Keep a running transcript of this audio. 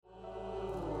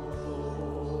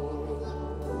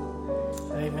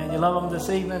love him this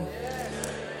evening?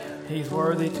 He's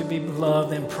worthy to be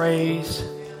loved and praised.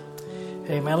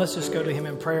 Amen. Let's just go to him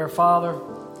in prayer. Father,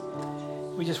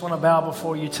 we just want to bow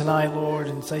before you tonight, Lord,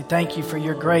 and say thank you for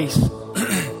your grace.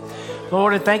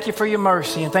 Lord, and thank you for your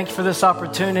mercy, and thank you for this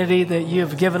opportunity that you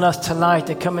have given us tonight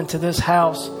to come into this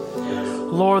house.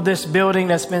 Lord, this building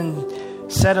that's been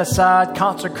set aside,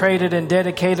 consecrated, and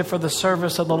dedicated for the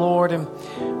service of the Lord. And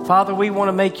Father, we want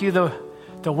to make you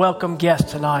the welcome guest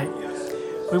tonight.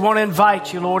 We want to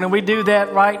invite you, Lord, and we do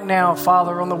that right now,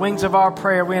 Father, on the wings of our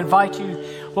prayer. We invite you,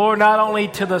 Lord, not only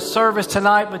to the service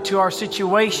tonight, but to our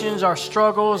situations, our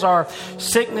struggles, our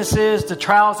sicknesses, the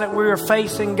trials that we are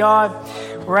facing, God.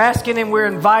 We're asking and we're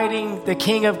inviting the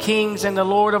King of Kings and the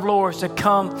Lord of Lords to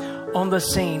come on the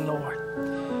scene, Lord.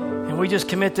 And we just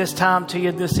commit this time to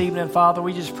you this evening, Father.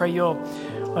 We just pray you'll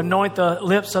anoint the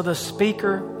lips of the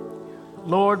speaker,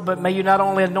 Lord, but may you not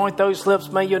only anoint those lips,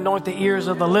 may you anoint the ears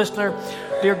of the listener.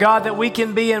 Dear God, that we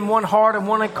can be in one heart and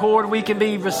one accord. We can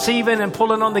be receiving and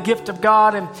pulling on the gift of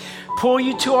God and pull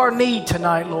you to our need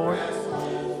tonight, Lord.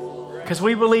 Because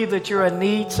we believe that you're a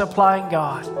need-supplying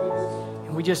God.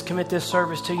 And we just commit this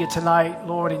service to you tonight,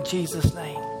 Lord, in Jesus'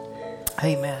 name.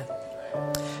 Amen.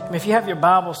 And if you have your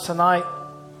Bibles tonight,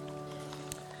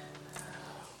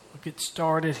 we'll get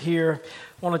started here.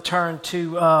 I want to turn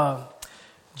to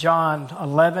John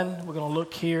 11. We're going to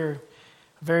look here.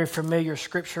 Very familiar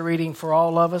scripture reading for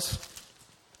all of us.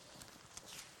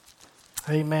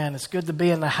 Amen. It's good to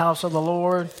be in the house of the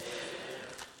Lord.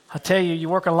 I tell you, you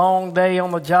work a long day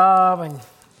on the job and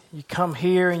you come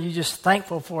here and you're just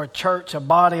thankful for a church, a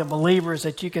body of believers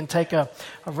that you can take a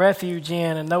refuge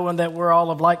in, and knowing that we're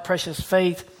all of like precious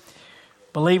faith,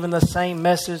 believing the same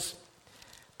message,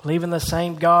 believing the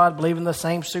same God, believing the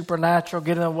same supernatural,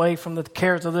 getting away from the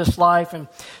cares of this life. And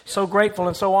so grateful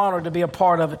and so honored to be a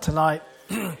part of it tonight.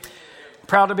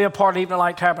 Proud to be a part of Evening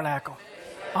Light Tabernacle.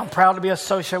 I'm proud to be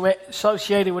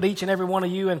associated with each and every one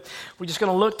of you. And we're just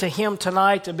going to look to him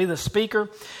tonight to be the speaker.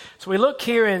 So we look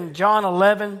here in John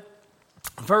 11,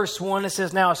 verse 1. It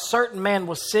says, "Now a certain man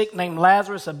was sick named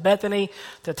Lazarus of Bethany,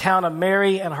 the town of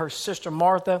Mary and her sister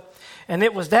Martha. And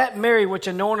it was that Mary which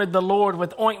anointed the Lord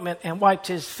with ointment and wiped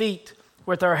his feet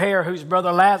with her hair, whose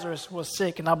brother Lazarus was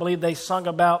sick." And I believe they sung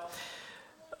about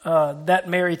that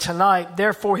Mary tonight.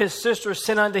 "Therefore his sister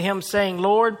sent unto him, saying,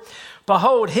 Lord,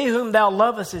 behold, he whom thou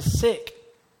lovest is sick.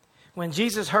 When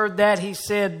Jesus heard that, he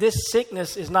said, This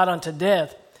sickness is not unto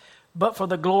death, but for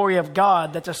the glory of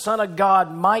God, that the Son of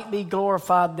God might be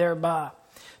glorified thereby.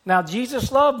 Now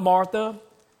Jesus loved Martha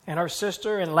and her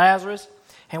sister and Lazarus.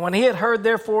 And when he had heard,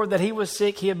 therefore, that he was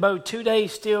sick, he abode 2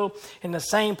 days still in the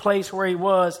same place where he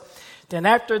was. Then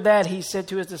after that he said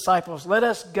to his disciples, Let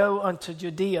us go unto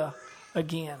Judea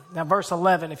again." Now verse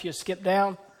 11, if you skip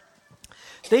down.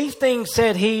 "These things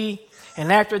said he,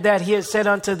 and after that he had said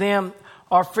unto them,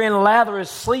 Our friend Lazarus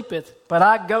sleepeth, but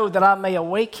I go that I may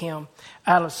awake him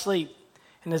out of sleep.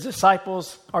 And his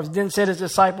disciples, or then said his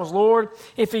disciples, Lord,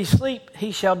 if he sleep,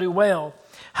 he shall do well.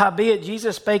 Howbeit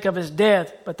Jesus spake of his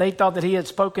death, but they thought that he had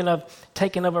spoken of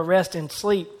taking of a rest and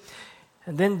sleep.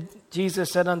 And then Jesus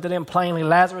said unto them plainly,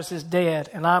 Lazarus is dead,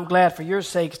 and I am glad for your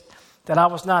sakes that I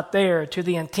was not there, to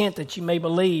the intent that you may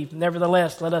believe.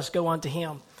 Nevertheless, let us go unto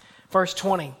him." Verse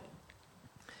 20.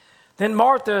 "Then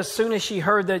Martha, as soon as she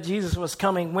heard that Jesus was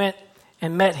coming, went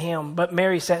and met him, but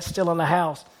Mary sat still in the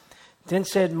house. Then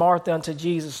said Martha unto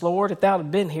Jesus, Lord, if thou had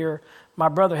been here, my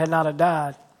brother had not have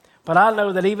died. But I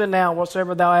know that even now,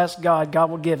 whatsoever thou ask God,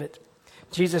 God will give it.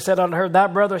 Jesus said unto her, Thy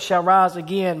brother shall rise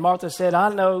again. Martha said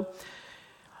unto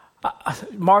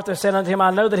him,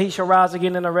 I know that he shall rise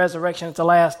again in the resurrection at the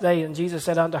last day. And Jesus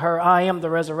said unto her, I am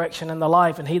the resurrection and the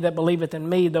life, and he that believeth in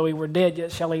me, though he were dead,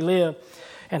 yet shall he live.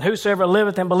 And whosoever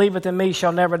liveth and believeth in me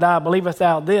shall never die. Believest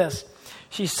thou this?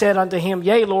 She said unto him,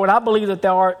 Yea, Lord, I believe that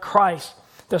thou art Christ,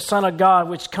 the Son of God,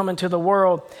 which come into the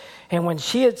world. And when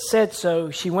she had said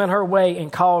so, she went her way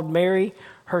and called Mary,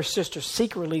 her sister,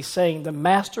 secretly, saying, The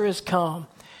Master is come,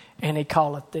 and he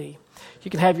calleth thee."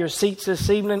 You can have your seats this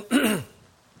evening.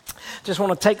 Just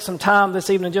want to take some time this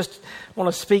evening, just want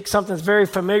to speak something that's very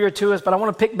familiar to us, but I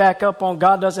want to pick back up on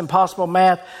God Does Impossible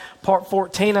Math, part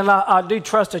 14, and I do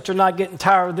trust that you're not getting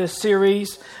tired of this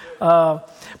series.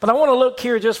 But I want to look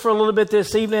here just for a little bit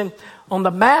this evening on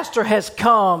the Master has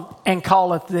come and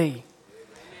calleth thee.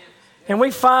 And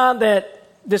we find that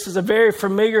this is a very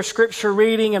familiar scripture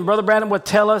reading, and Brother Brandon would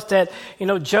tell us that,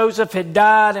 Joseph had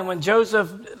died, and when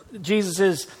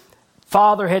Jesus'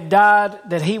 father had died,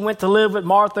 that he went to live with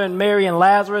Martha and Mary and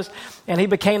Lazarus, and he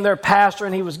became their pastor,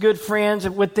 and he was good friends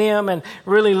with them and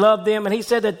really loved them. And he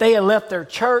said that they had left their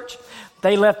church,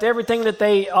 They left everything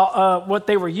that what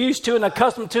they were used to and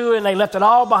accustomed to, and they left it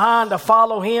all behind to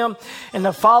follow him and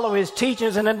to follow his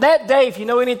teachings. And in that day, if you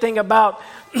know anything about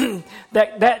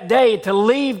that day, to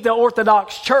leave the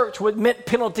Orthodox Church would meant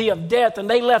penalty of death, and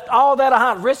they left all that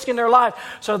behind, risking their life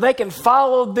so they can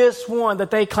follow this one that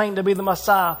they claim to be the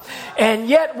Messiah. And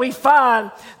yet we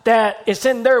find that it's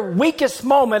in their weakest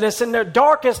moment, it's in their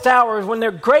darkest hours, when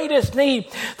their greatest need,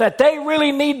 that they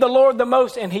really need the Lord the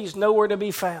most, and he's nowhere to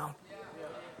be found.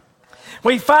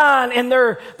 We find in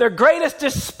their greatest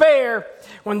despair,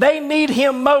 when they need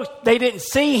him most, they didn't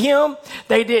see him,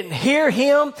 they didn't hear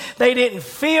him, they didn't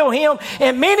feel him.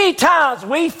 And many times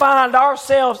we find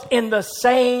ourselves in the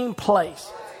same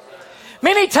place.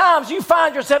 Many times you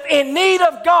find yourself in need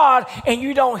of God and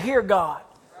you don't hear God.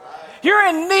 You're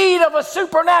in need of a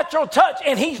supernatural touch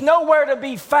and he's nowhere to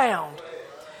be found.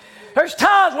 There's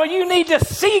times where you need to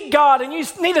see God and you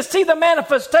need to see the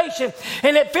manifestation,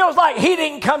 and it feels like he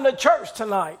didn't come to church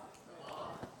tonight.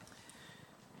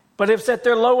 But it's at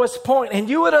their lowest point, and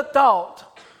you would have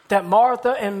thought that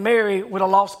Martha and Mary would have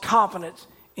lost confidence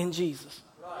in Jesus.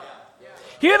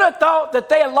 You'd have thought that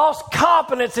they had lost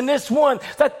confidence in this one,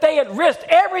 that they had risked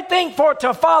everything for it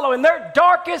to follow in their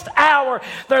darkest hour,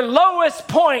 their lowest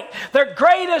point, their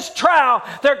greatest trial,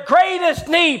 their greatest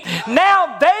need.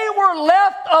 Now they were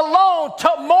left alone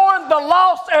to mourn the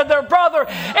loss of their brother,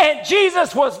 and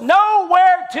Jesus was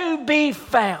nowhere to be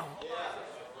found.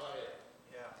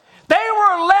 They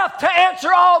were left to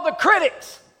answer all the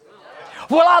critics.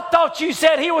 Well, I thought you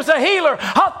said he was a healer.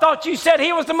 I thought you said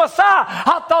he was the Messiah.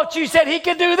 I thought you said he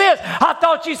could do this. I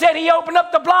thought you said he opened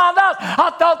up the blind eyes.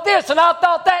 I thought this and I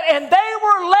thought that. And they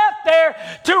were left there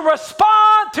to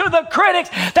respond to the critics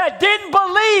that didn't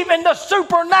believe in the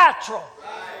supernatural.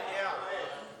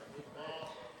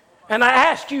 And I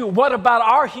ask you, what about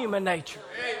our human nature?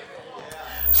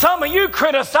 Some of you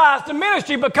criticize the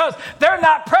ministry because they're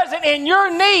not present in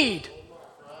your need.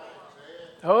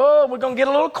 Oh, we're going to get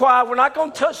a little quiet. We're not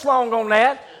going to touch long on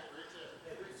that.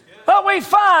 But we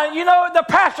find, the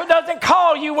pastor doesn't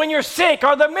call you when you're sick,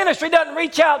 or the ministry doesn't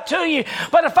reach out to you.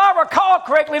 But if I recall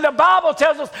correctly, the Bible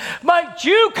tells us, but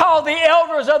you call the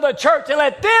elders of the church and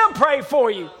let them pray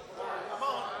for you.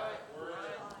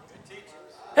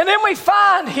 And then we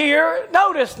find here,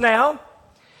 notice now,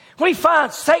 we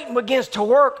find Satan begins to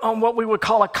work on what we would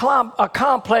call a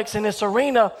complex in this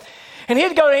arena. And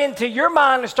he'd go into your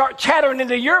mind and start chattering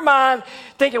into your mind,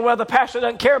 thinking, well, the pastor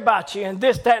doesn't care about you and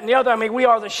this, that, and the other. I mean, we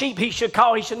are the sheep he should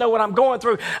call. He should know what I'm going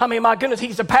through. I mean, my goodness,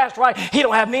 he's the pastor, right? He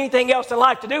don't have anything else in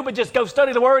life to do but just go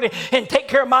study the word and take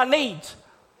care of my needs.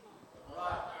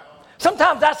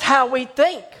 Sometimes that's how we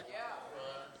think.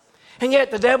 And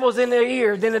yet the devil's in their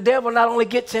ear. Then the devil not only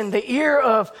gets in the ear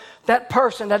of that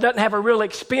person that doesn't have a real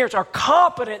experience or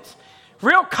confidence,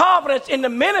 real confidence in the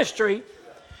ministry,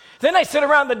 then they sit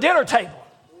around the dinner table.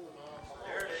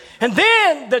 And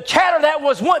then the chatter that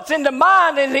was once in the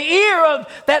mind and the ear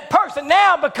of that person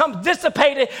now becomes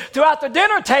dissipated throughout the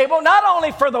dinner table, not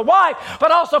only for the wife,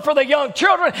 but also for the young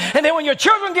children. And then when your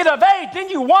children get of age, then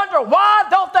you wonder, why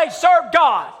don't they serve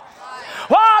God?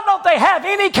 Why don't they have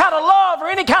any kind of love or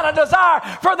any kind of desire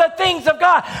for the things of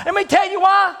God? Let me tell you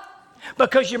why.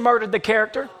 Because you murdered the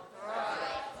character.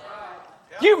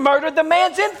 You murdered the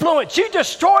man's influence. You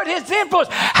destroyed his influence.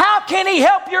 How can he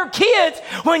help your kids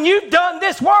when you've done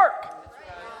this work?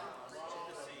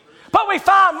 But we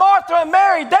find Martha and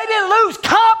Mary, they didn't lose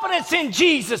confidence in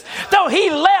Jesus. Though he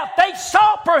left, they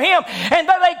sought for him, and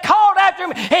though they called after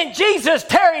him, and Jesus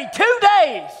tarried 2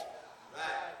 days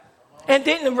and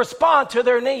didn't respond to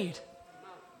their need.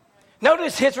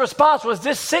 Notice his response was,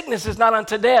 this sickness is not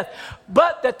unto death,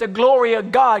 but that the glory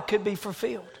of God could be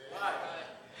fulfilled.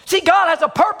 See, God has a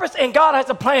purpose and God has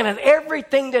a plan in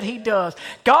everything that he does.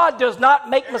 God does not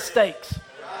make mistakes.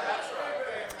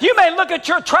 You may look at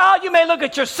your trial, you may look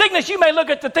at your sickness, you may look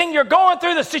at the thing you're going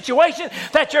through, the situation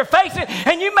that you're facing,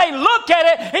 and you may look at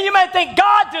it and you may think,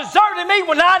 God deserted me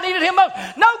when I needed him most.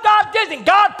 No, God didn't.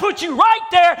 God put you right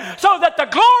there so that the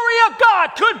glory of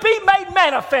God could be made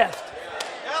manifest.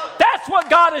 That's what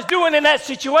God is doing in that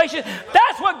situation.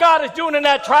 That's what God is doing in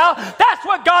that trial. That's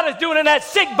what God is doing in that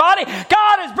sick body.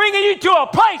 God is bringing you to a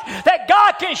place that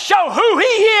God can show who he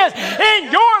is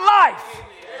in your life.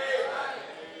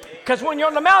 Because when you're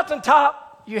on the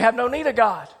mountaintop, you have no need of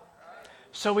God.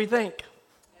 So we think.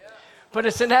 But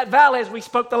it's in that valley, as we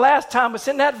spoke the last time, it's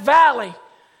in that valley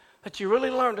that you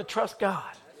really learn to trust God.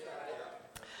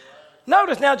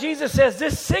 Notice now Jesus says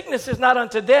this sickness is not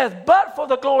unto death, but for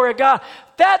the glory of God,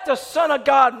 that the Son of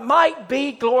God might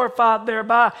be glorified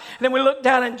thereby. And then we look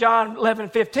down in John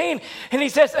 11:15, and he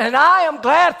says, and I am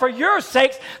glad for your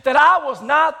sakes that I was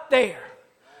not there.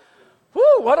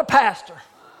 Woo, what a pastor.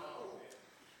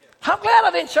 I'm glad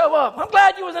I didn't show up. I'm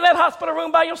glad you was in that hospital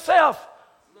room by yourself.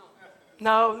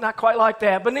 No, not quite like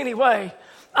that. But anyway,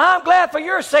 I'm glad for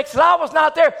your sakes that I was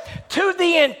not there, to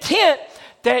the intent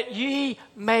that ye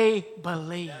may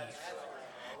believe.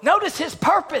 Notice his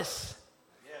purpose.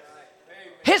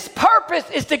 His purpose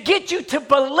is to get you to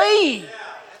believe.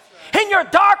 In your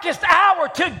darkest hour,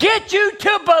 to get you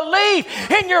to believe.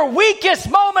 In your weakest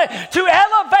moment, to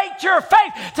elevate your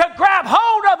faith, to grab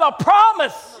hold of the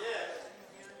promise.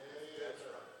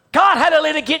 God had to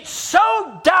let it get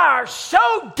so dire,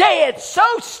 so dead, so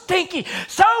stinky,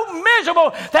 so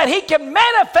miserable that he can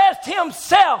manifest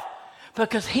himself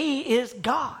because he is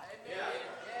God.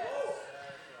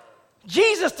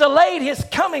 Jesus delayed his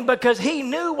coming because he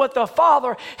knew what the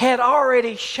Father had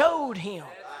already showed him.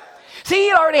 See,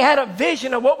 he already had a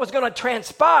vision of what was going to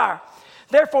transpire.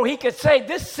 Therefore, he could say,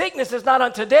 this sickness is not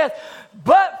unto death,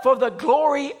 but for the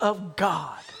glory of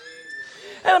God.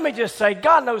 And let me just say,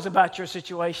 God knows about your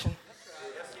situation.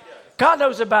 God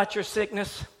knows about your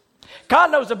sickness.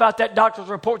 God knows about that doctor's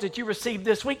report that you received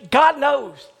this week. God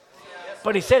knows.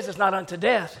 But he says it's not unto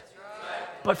death,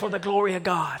 but for the glory of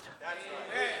God.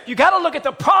 You got to look at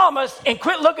the promise and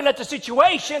quit looking at the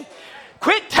situation.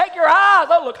 Quit, take your eyes.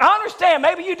 Oh, look, I understand.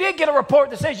 Maybe you did get a report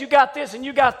that says you got this and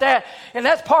you got that, and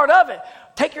that's part of it.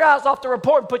 Take your eyes off the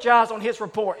report and put your eyes on his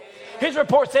report. His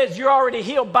report says you're already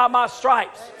healed by my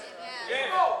stripes.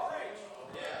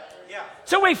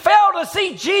 So we fail to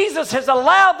see Jesus has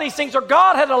allowed these things, or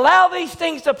God had allowed these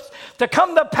things to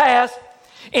come to pass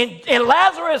in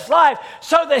Lazarus' life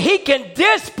so that he can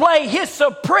display his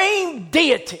supreme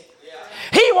deity.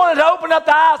 He wanted to open up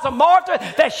the eyes of Martha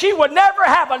that she would never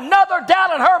have another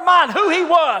doubt in her mind who he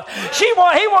was. He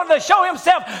wanted to show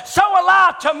himself so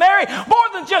alive to Mary, more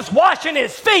than just washing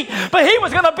his feet, but he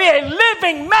was going to be a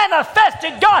living,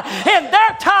 manifested God in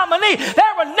their time of need.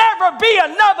 There would never be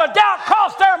another doubt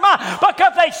cross their mind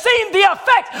because they've seen the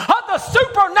effect of the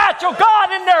supernatural God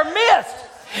in their midst.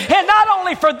 And not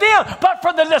only for them, but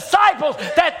for the disciples,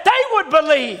 that they would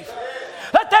believe.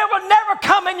 That there would never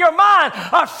come in your mind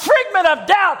a figment of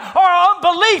doubt or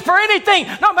unbelief or anything,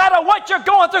 no matter what you're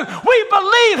going through. We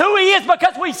believe who he is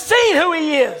because we've seen who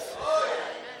he is.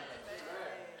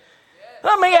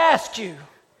 Let me ask you,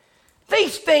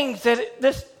 these things, that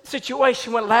this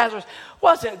situation with Lazarus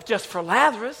wasn't just for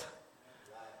Lazarus.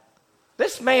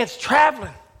 This man's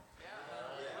traveling.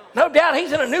 No doubt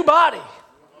he's in a new body.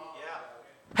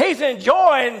 He's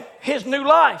enjoying his new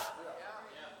life.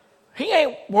 He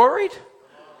ain't worried.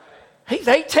 He's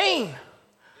 18,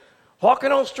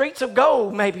 walking on streets of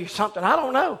gold maybe or something. I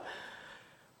don't know.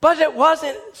 But it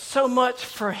wasn't so much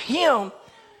for him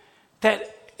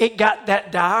that it got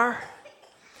that dire,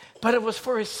 but it was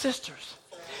for his sisters.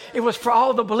 It was for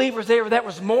all the believers there that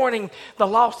was mourning the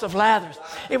loss of Lazarus.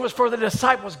 It was for the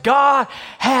disciples. God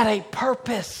had a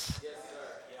purpose.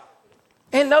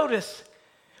 And notice,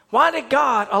 why did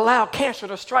God allow cancer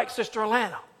to strike Sister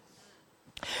Alana?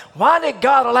 Why did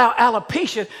God allow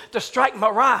alopecia to strike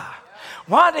Mariah?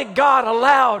 Why did God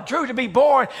allow Drew to be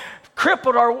born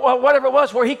crippled or whatever it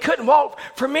was where he couldn't walk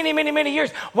for many, many, many years?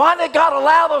 Why did God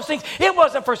allow those things? It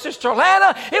wasn't for Sister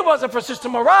Alana. It wasn't for Sister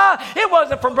Mariah. It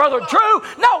wasn't for Brother Drew.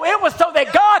 No, it was so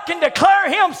that God can declare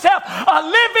himself a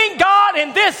living God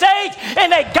in this age.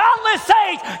 In a godless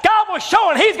age, God was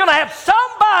showing he's going to have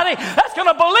somebody that's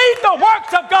going to believe the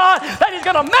works of God, that he's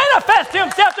going to manifest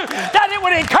himself to, that it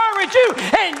would encourage you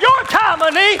in your time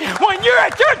of need, when you're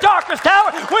at your darkest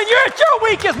hour, when you're at your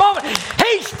weakest moment.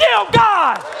 He's still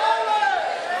God.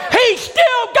 He's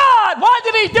still God. Why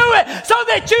did he do it? So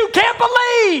that you can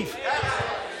believe.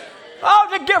 Oh,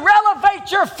 to elevate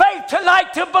your faith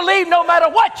tonight to believe no matter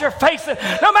what you're facing,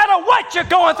 no matter what you're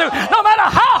going through, no matter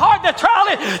how hard the trial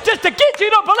is, just to get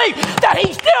you to believe that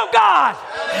he's still God.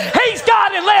 He's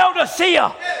God in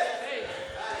Laodicea.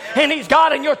 And he's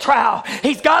God in your trial.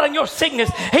 He's God in your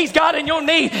sickness. He's God in your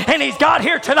need. And he's God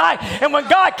here tonight. And when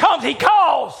God comes, he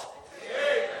calls.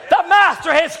 The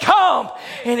master has come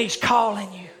and he's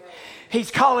calling you. He's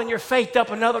calling your faith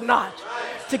up another notch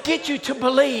to get you to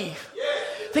believe.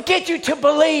 To get you to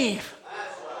believe.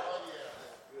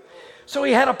 So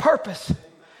he had a purpose.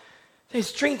 He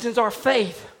strengthens our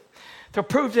faith to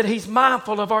prove that he's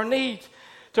mindful of our needs,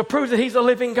 to prove that he's a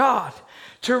living God,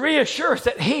 to reassure us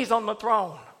that he's on the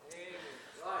throne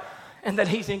and that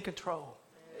he's in control.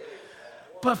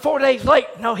 But 4 days late,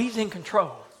 no, he's in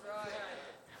control.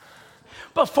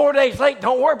 But 4 days late,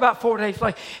 don't worry about 4 days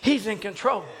late. He's in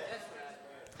control.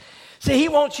 See, he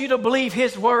wants you to believe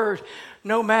his word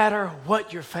no matter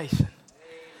what you're facing.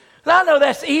 And I know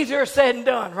that's easier said than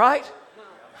done, right?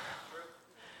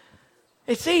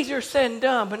 It's easier said than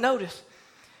done, but notice,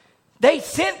 they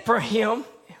sent for him,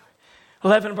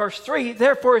 11 verse 3,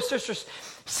 therefore his sisters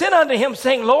sent unto him,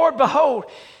 saying, Lord, behold,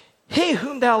 he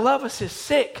whom thou lovest is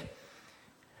sick.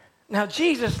 Now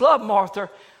Jesus loved Martha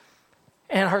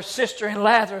and her sister and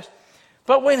Lazarus,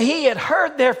 but when he had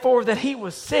heard therefore that he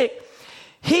was sick,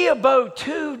 he abode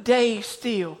 2 days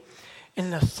still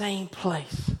in the same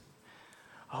place.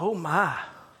 Oh my.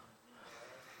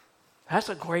 That's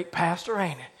a great pastor,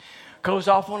 ain't it? Goes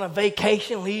off on a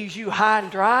vacation, leaves you high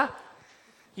and dry.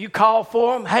 You call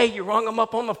for him. Hey, you rung him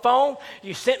up on the phone.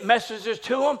 You sent messages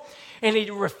to him. And he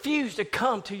refused to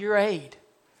come to your aid.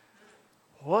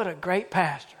 What a great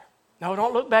pastor. No,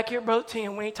 don't look back here, Brother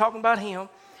Tim. We ain't talking about him.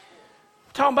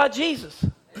 We're talking about Jesus.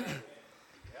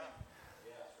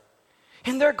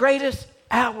 In their greatest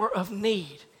hour of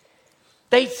need,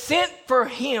 they sent for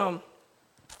him.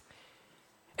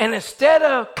 And instead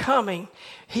of coming,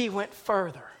 he went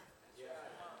further.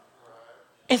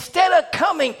 Instead of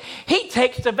coming, he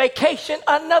takes the vacation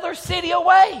another city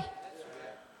away.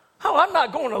 Oh, I'm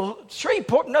not going to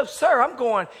Shreveport. No, sir, I'm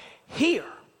going here.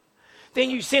 Then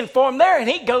you send for him there, and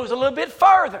he goes a little bit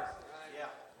further.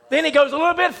 Then he goes a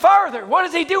little bit further. What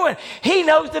is he doing? He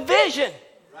knows the vision.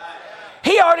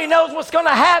 He already knows what's going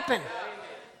to happen.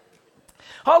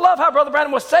 I love how Brother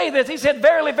Branham would say this. He said,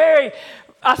 verily, very,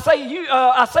 I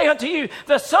say unto you,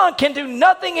 the Son can do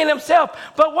nothing in himself,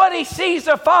 but what he sees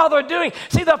the Father doing.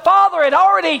 See, the Father had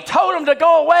already told him to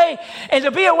go away and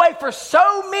to be away for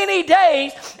so many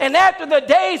days. And after the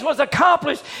days was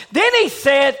accomplished, then he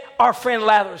said, our friend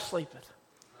Lazarus sleepeth.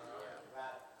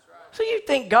 So you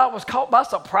think God was caught by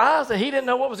surprise that he didn't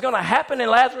know what was going to happen in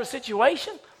Lazarus'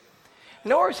 situation?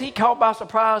 Nor is he caught by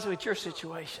surprise with your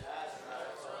situation.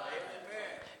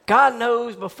 God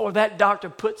knows before that doctor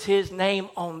puts his name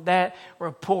on that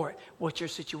report what your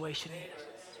situation is.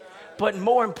 But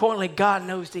more importantly, God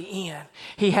knows the end.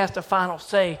 He has the final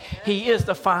say. He is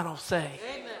the final say.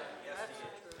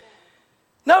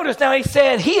 Notice now he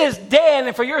said, he is dead,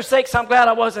 and for your sakes I'm glad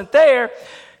I wasn't there,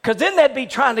 because then that'd be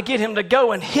trying to get him to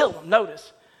go and heal him.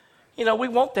 Notice. You know, we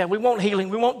want that. We want healing.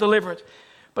 We want deliverance.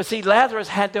 But see, Lazarus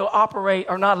had to operate,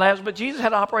 or not Lazarus, but Jesus had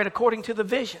to operate according to the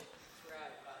vision.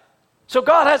 So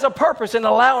God has a purpose in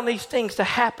allowing these things to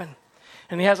happen.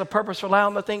 And he has a purpose for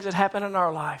allowing the things that happen in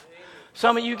our life.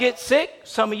 Some of you get sick.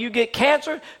 Some of you get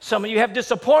cancer. Some of you have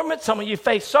disappointment. Some of you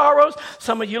face sorrows.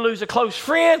 Some of you lose a close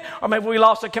friend. Or maybe we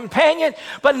lost a companion.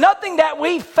 But nothing that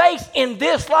we face in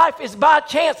this life is by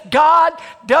chance. God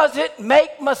doesn't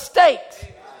make mistakes.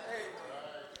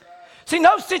 See,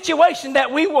 no situation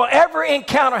that we will ever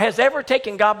encounter has ever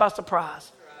taken God by surprise.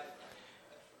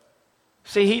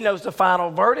 See, he knows the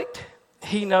final verdict.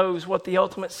 He knows what the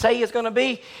ultimate say is going to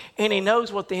be. And he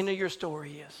knows what the end of your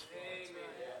story is.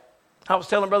 I was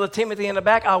telling Brother Timothy in the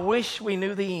back, I wish we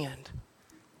knew the end.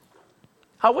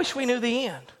 I wish we knew the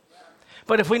end.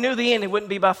 But if we knew the end, it wouldn't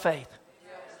be by faith.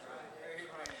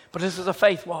 But this is a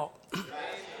faith walk.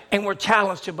 And we're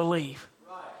challenged to believe.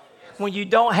 When you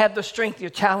don't have the strength,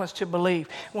 you're challenged to believe.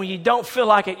 When you don't feel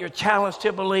like it, you're challenged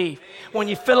to believe. When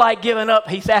you feel like giving up,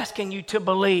 he's asking you to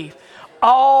believe.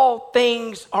 All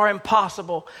things are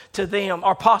impossible to them,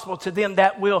 are possible to them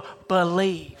that will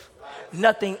believe.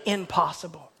 Nothing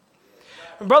impossible.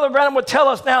 And Brother Branham would tell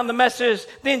us now in the message,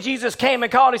 then Jesus came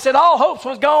and called. He said, all hopes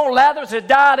was gone. Lazarus had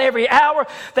died every hour.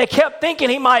 They kept thinking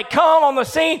he might come on the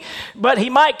scene, but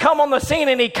he might come on the scene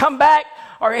and he'd come back,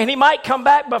 and he might come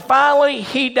back, but finally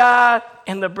he died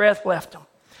and the breath left him.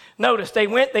 Notice, they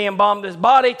went, they embalmed his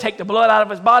body, take the blood out of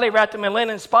his body, wrapped him in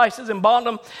linen, spices, embalmed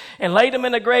him, and laid him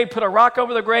in the grave, put a rock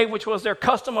over the grave, which was their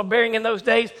custom of burying in those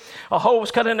days. A hole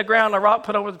was cut in the ground, a rock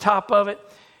put over the top of it,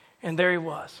 and there he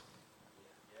was.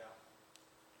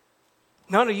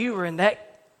 None of you are in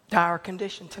that dire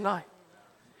condition tonight.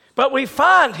 But we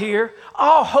find here,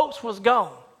 all hopes was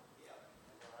gone.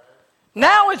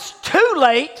 Now it's too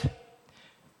late.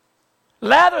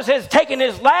 Lazarus has taken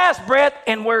his last breath,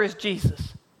 and where is Jesus?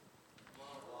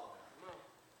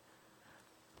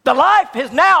 The life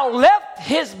has now left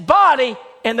his body,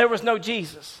 and there was no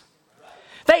Jesus.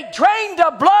 They drained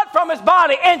the blood from his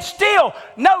body, and still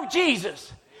no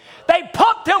Jesus. They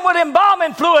pumped him with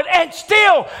embalming fluid, and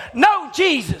still no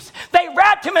Jesus. They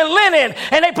wrapped him in linen,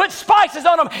 and they put spices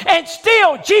on him, and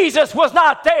still Jesus was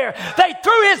not there. They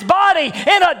threw his body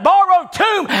in a borrowed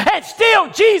tomb, and still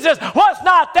Jesus was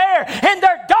not there. In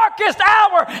their darkest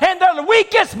hour, in their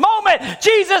weakest moment,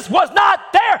 Jesus was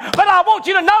not there. But I want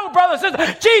you to know, brothers and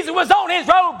sisters, Jesus was on his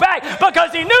road back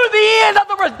because he knew the end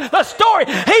of the story.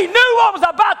 He knew what was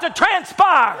about to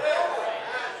transpire.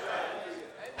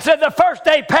 Said the first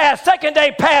day passed, second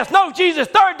day passed, no Jesus,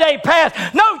 third day passed,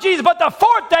 no Jesus, but the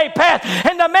fourth day passed,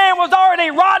 and the man was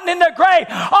already rotting in the grave.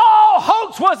 All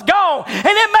hopes was gone.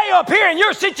 And it may appear in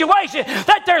your situation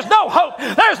that there's no hope.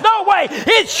 There's no way.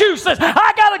 It's useless.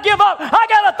 I got to give up. I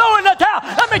got to throw in the towel.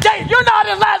 Let me tell you, you're not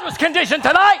in Lazarus' condition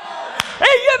tonight.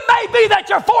 It may be that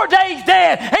you're 4 days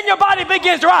dead and your body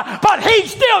begins to rot, but he's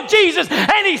still Jesus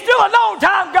and he's still a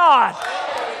long-time God.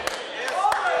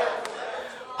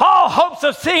 All hopes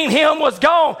of seeing him was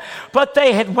gone, but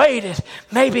they had waited.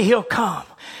 Maybe he'll come.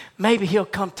 Maybe he'll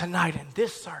come tonight in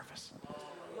this service.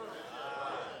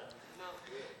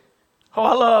 Oh,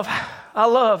 I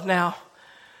love now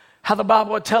how the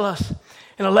Bible would tell us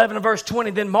in 11 and verse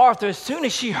 20, then Martha, as soon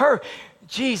as she heard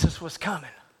Jesus was coming.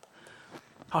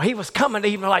 Oh, he was coming to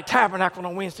even like Tabernacle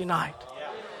on Wednesday night.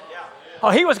 Oh,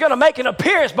 he was going to make an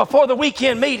appearance before the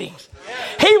weekend meetings.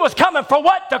 He was coming for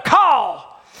what? The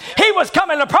call. He was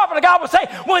coming, the prophet of God would say,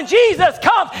 when Jesus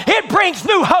comes, it brings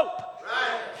new hope.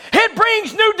 It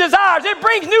brings new desires. It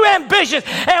brings new ambitions.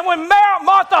 And when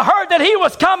Martha heard that he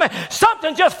was coming,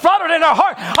 something just fluttered in her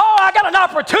heart. Oh, I got an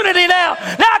opportunity now.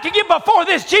 Now I can get before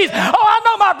this Jesus. Oh, I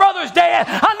know my brother's dead.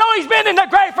 I know he's been in the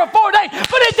grave for 4 days,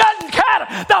 but it doesn't matter.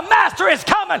 The master is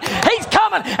coming. He's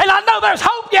coming. And I know there's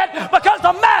hope yet because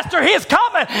the master is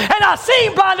coming. And I've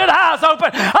seen blinded eyes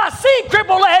open. I've seen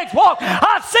crippled legs walk.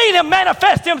 I've seen him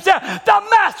manifest himself. The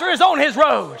master is on his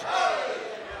road.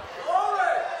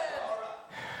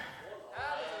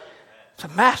 The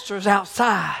master is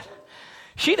outside.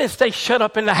 She didn't stay shut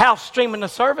up in the house streaming the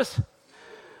service.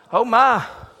 Oh my.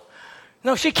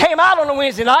 No, she came out on a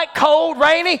Wednesday night, cold,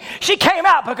 rainy. She came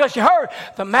out because she heard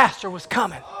the master was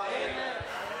coming.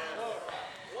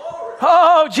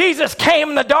 Oh, Jesus came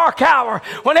in the dark hour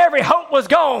when every hope was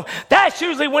gone. That's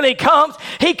usually when he comes.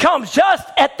 He comes just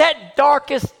at that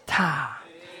darkest time.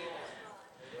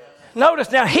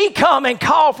 Notice now, he come and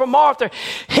called for Martha.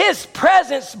 His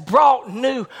presence brought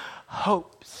new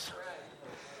hopes.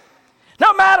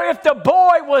 No matter if the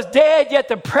boy was dead, yet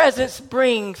the presence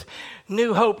brings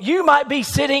new hope. You might be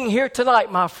sitting here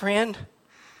tonight, my friend,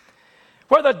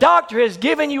 where the doctor has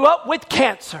given you up with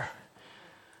cancer.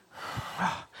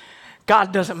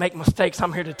 God doesn't make mistakes,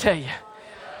 I'm here to tell you.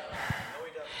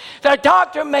 The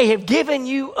doctor may have given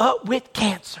you up with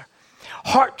cancer.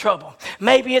 Heart trouble.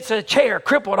 Maybe it's a chair,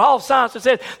 crippled. All signs that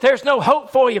says there's no hope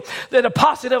for you. The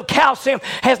deposit of calcium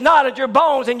has knotted your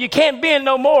bones and you can't bend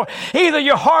no more. Either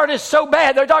your heart is so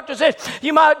bad, the doctor says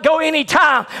you might go any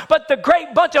time. But the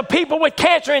great bunch of people with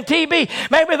cancer and TB,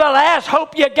 maybe the last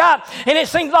hope you got, and it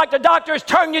seems like the doctor has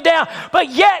turned you down.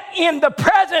 But yet in the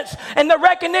presence and the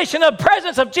recognition of the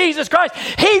presence of Jesus Christ,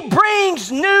 he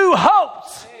brings new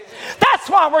hopes. That's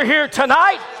why we're here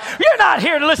tonight. You're not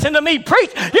here to listen to me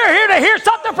preach. You're here to hear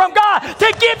something from God to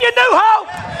give you new hope.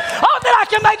 Oh, that I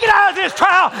can make it out of this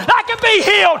trial. I can be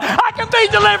healed. I can be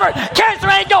delivered. Cancer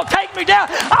ain't going to take me down.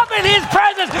 I'm in his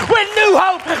presence with new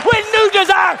hope, with new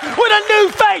desire, with a new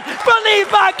faith. Believe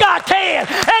my God can.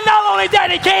 And not only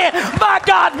that he can, my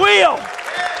God will.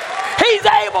 He's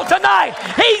able tonight.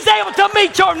 He's able to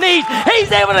meet your needs.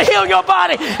 He's able to heal your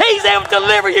body. He's able to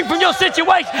deliver you from your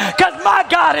situation because my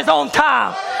God is on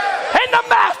time. And the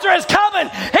master is coming.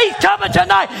 He's coming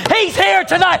tonight. He's here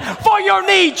tonight for your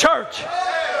need, church.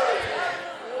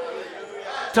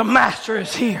 The master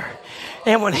is here.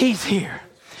 And when he's here,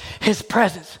 his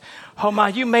presence, oh my,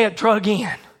 you may have drug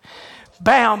in,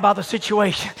 bound by the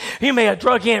situation. You may have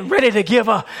drug in, ready to give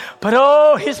up. But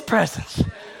oh, his presence,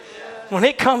 when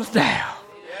it comes down,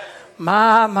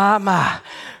 my,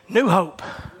 new hope.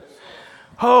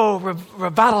 Oh,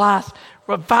 revitalized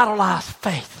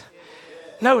faith.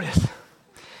 Notice,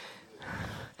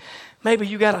 maybe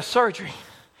you got a surgery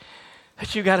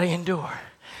that you got to endure,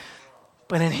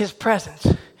 but in his presence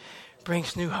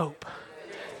brings new hope.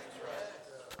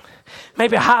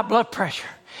 Maybe high blood pressure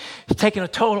is taking a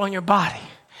toll on your body,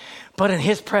 but in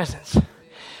his presence,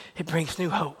 it brings new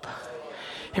hope.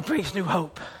 It brings new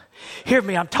hope. Hear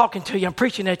me, I'm talking to you, I'm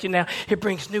preaching at you now. It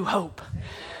brings new hope.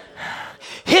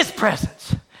 His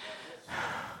presence.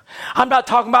 I'm not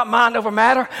talking about mind over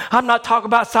matter. I'm not talking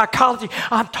about psychology.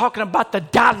 I'm talking about the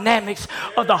dynamics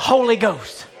of the Holy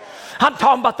Ghost. I'm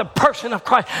talking about the person of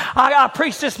Christ. I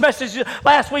preached this message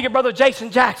last week at Brother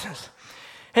Jason Jackson's.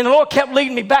 And the Lord kept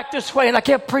leading me back this way, and I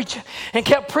kept preaching and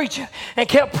kept preaching and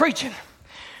kept preaching.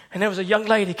 And there was a young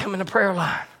lady coming to prayer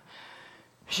line.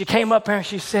 She came up there and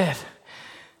she said,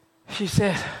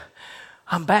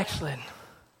 I'm backsliding.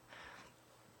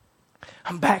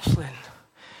 I'm backsliding.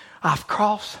 I've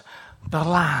crossed the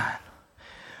line.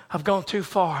 I've gone too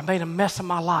far. I made a mess of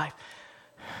my life.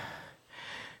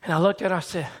 And I looked at her and I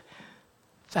said,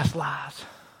 that's lies.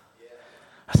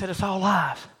 I said, it's all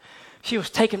lies. She was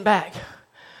taken back.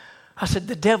 I said,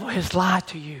 the devil has lied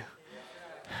to you.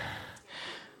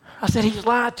 I said, he's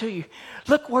lied to you.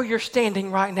 Look where you're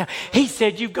standing right now. He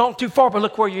said, you've gone too far, but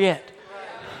look where you're at.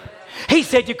 He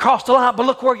said, you crossed the line, but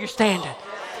look where you're standing.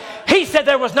 He said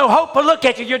there was no hope, but look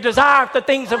at you. Your desire for the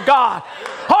things of God.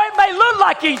 Oh, it may look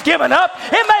like you've given up.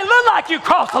 It may look like you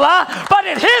crossed the line, but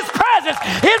in his presence,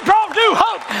 it brought new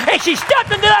hope. And she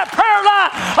stepped into that prayer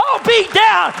line, all beat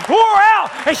down, wore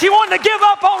out, and she wanted to give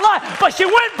up on life. But she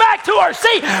went back to her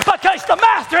seat because the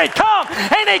master had come,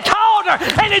 and he called her,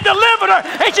 and he delivered her,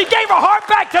 and she gave her heart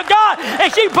back to God,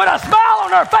 and she put a smile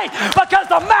on her face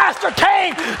because the master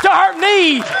came to her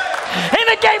knees. And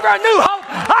it gave her a new hope.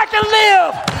 I can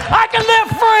live. I can live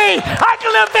free. I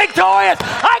can live victorious.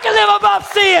 I can live above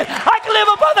sin. I can live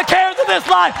above the cares of this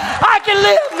life. I can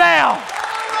live now.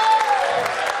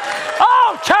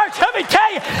 Oh, church, let me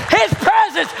tell you, his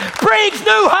presence brings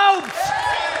new hopes.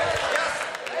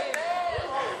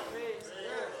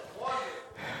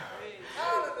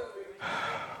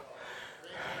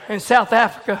 In South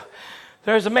Africa,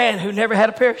 there's a man who never had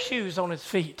a pair of shoes on his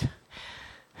feet.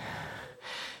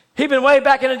 He'd been way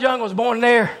back in the jungle, was born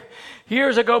there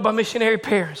years ago by missionary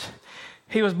parents.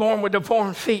 He was born with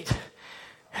deformed feet.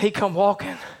 He come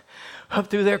walking up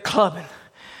through there clubbing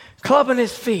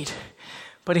his feet,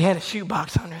 but he had a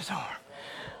shoebox under his arm.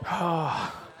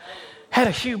 Oh, had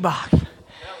a shoebox.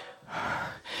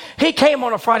 He came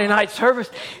on a Friday night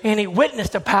service and he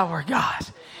witnessed the power of God.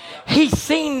 He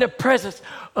seen the presence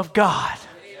of God.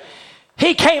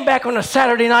 He came back on a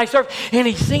Saturday night service and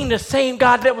he seen the same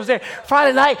God that was there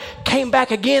Friday night, came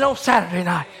back again on Saturday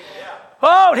night.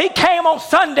 Oh, he came on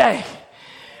Sunday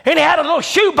and he had a little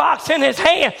shoebox in his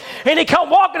hand and he come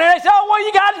walking and they said, oh, what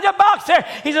you got in your box there?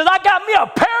 He says, I got me a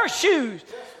pair of shoes.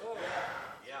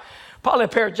 Probably a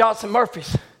pair of Johnson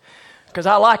Murphys because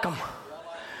I like them.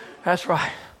 That's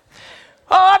right.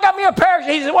 Oh, I got me a pair of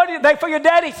shoes. He said, what are they for your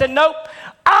daddy? He said, nope,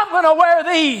 I'm going to wear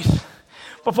these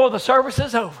before the service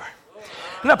is over.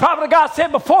 And the prophet of God said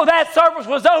before that service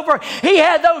was over, he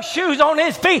had those shoes on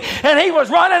his feet and he was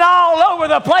running all over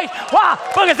the place. Why?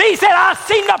 Because he said, I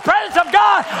seen the presence of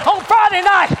God on Friday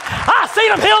night. I seen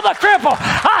him heal the cripple.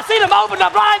 I seen him open the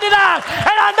blinded eyes.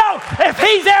 And I know if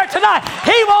he's there tonight,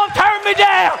 he won't turn me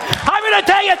down. I'm going to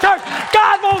tell you, church,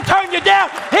 God won't turn you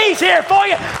down. He's here for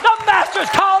you. The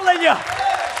master's calling you.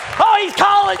 Oh, he's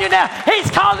calling you now. He's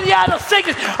calling you out of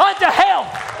sickness unto health.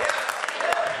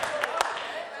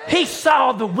 He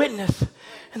saw the witness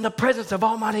in the presence of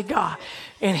Almighty God,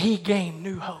 and he gained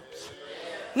new hopes.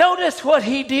 Notice what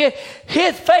he did.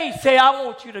 His faith said, I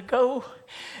want you to go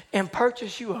and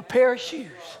purchase you a pair of shoes.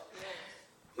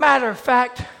 Matter of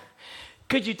fact,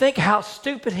 could you think how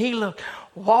stupid he looked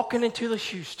walking into the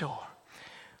shoe store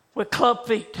with club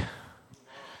feet?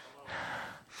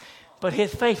 But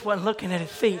his faith wasn't looking at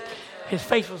his feet. His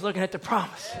faith was looking at the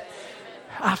promise.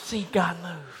 I've seen God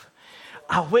move.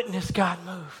 I witnessed God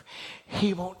move.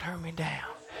 He won't turn me down.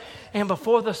 And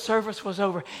before the service was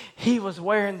over, he was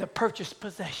wearing the purchased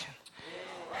possession.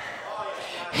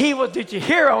 Did you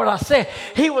hear what I said?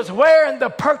 He was wearing the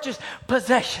purchased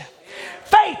possession.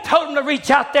 Faith told him to reach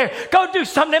out there. Go do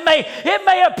something. It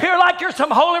may appear like you're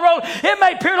some holy road. It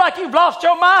may appear like you've lost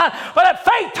your mind. But that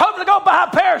faith told him to go buy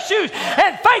a pair of shoes.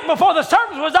 And faith, before the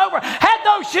service was over, had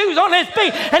those shoes on his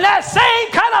feet. And that same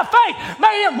kind of faith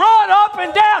made him run up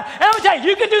and down. And I'm going to tell you,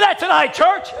 you can do that tonight,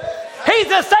 church. He's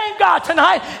the same God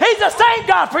tonight. He's the same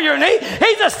God for your need.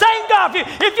 He's the same God for you.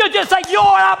 If you just say,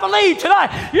 Lord, I believe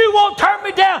tonight, you won't turn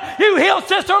me down. You healed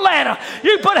Sister Lana.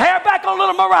 You put hair back on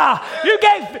little Mariah. You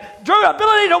gave Drew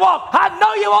ability to walk. I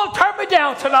know you won't turn me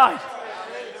down tonight.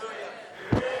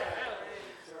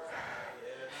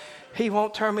 He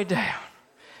won't turn me down.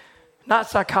 Not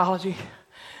psychology,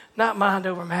 not mind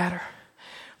over matter,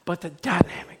 but the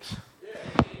dynamics.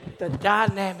 The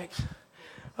dynamics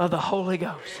of the Holy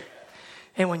Ghost.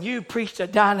 And when you preach the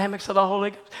dynamics of the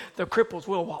Holy Ghost, the cripples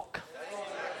will walk.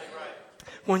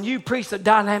 When you preach the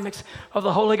dynamics of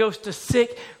the Holy Ghost, the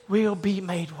sick will be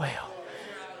made well.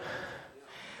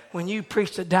 When you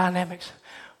preach the dynamics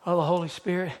of the Holy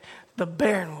Spirit, the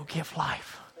barren will give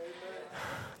life.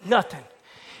 Nothing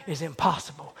is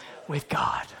impossible with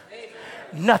God.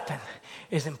 Nothing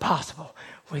is impossible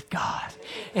with God.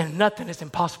 And nothing is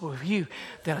impossible with you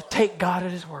that'll take God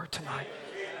at his word tonight.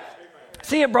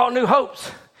 See, it brought new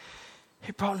hopes.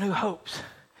 It brought new hopes.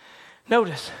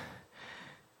 Notice,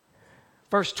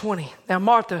 verse 20. Now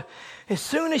Martha, as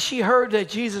soon as she heard that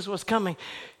Jesus was coming,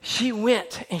 she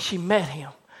went and she met him.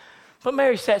 But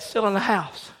Mary sat still in the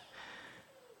house.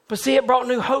 But see, it brought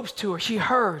new hopes to her. She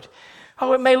heard,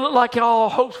 Oh, it may look like all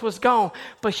hopes was gone,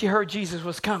 but she heard Jesus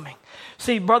was coming.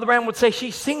 See, Brother Branham would say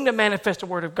she's seen the manifested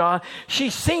word of God.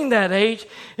 She's seen that age.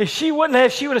 If she wouldn't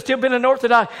have, she would have still been an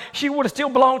Orthodox. She would have still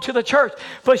belonged to the church.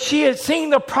 But she had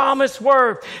seen the promised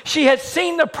word. She had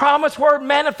seen the promised word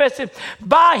manifested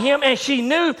by him, and she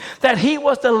knew that he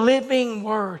was the living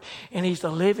word. And he's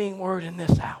the living word in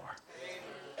this hour.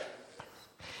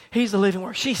 He's the living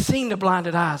word. She's seen the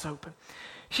blinded eyes open.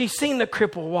 She's seen the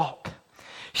cripple walk.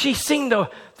 She's seen the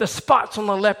spots on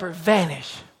the leper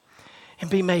vanish and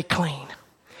be made clean.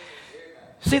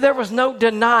 See, there was no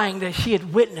denying that she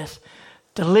had witnessed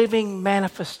the living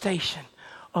manifestation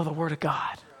of the Word of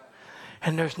God.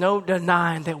 And there's no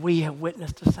denying that we have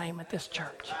witnessed the same at this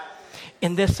church,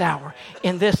 in this hour,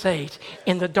 in this age,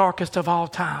 in the darkest of all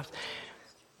times.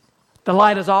 The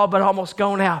light is all but almost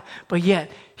gone out, but yet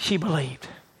she believed.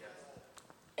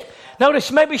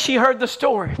 Notice, maybe she heard the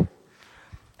story,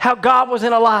 how God was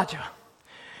in Elijah.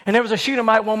 And there was a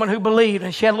Shunammite woman who believed,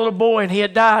 and she had a little boy, and he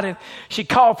had died, and she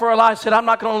called for Elijah and said, I'm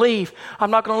not going to leave. I'm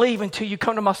not going to leave until you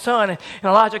come to my son. And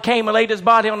Elijah came and laid his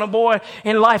body on the boy,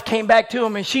 and life came back to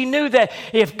him. And she knew that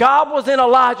if God was in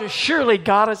Elijah, surely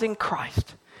God is in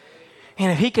Christ.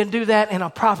 And if he can do that in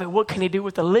a prophet, what can he do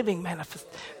with the living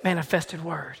manifested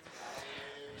word?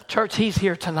 Church, he's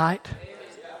here tonight.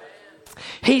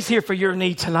 He's here for your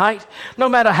need tonight. No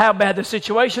matter how bad the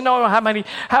situation, no matter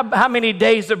how many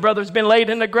days the brother's been laid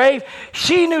in the grave,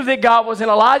 she knew that God was in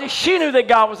Elijah. She knew that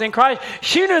God was in Christ.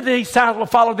 She knew that these signs will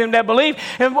follow them that believe.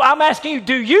 And I'm asking you,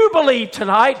 do you believe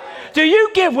tonight? Do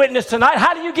you give witness tonight?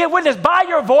 How do you give witness? By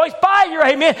your voice, by your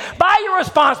amen, by your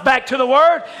response back to the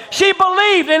word. She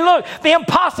believed, and look, the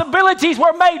impossibilities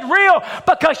were made real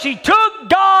because she took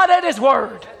God at his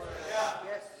word.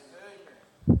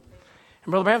 And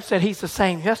Brother Branham said he's the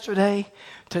same yesterday,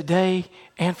 today,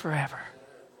 and forever.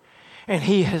 And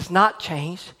he has not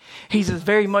changed. He's as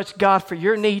very much God for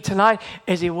your need tonight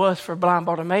as he was for blind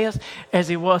Bartimaeus, as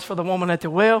he was for the woman at the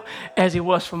well, as he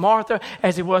was for Martha,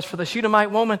 as he was for the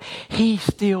Shunammite woman. He's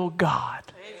still God.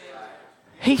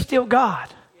 He's still God.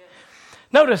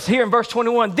 Notice here in verse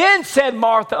 21, then said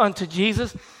Martha unto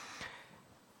Jesus,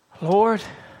 Lord,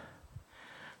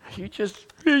 you just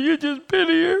been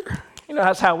here. You know,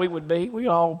 that's how we would be. We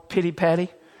all pity-patty.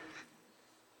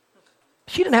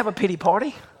 She didn't have a pity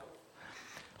party.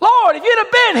 Lord, if you'd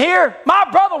have been here, my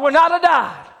brother would not have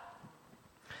died.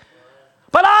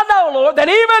 But I know, Lord, that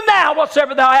even now,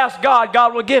 whatsoever thou ask God,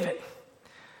 God will give it.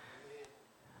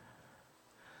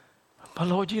 But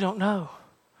Lord, you don't know.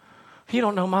 You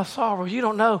don't know my sorrows. You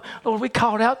don't know. Lord, we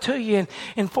called out to you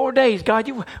in 4 days. God,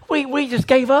 we just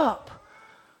gave up.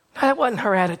 That wasn't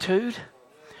her attitude.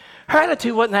 Her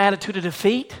attitude wasn't an attitude of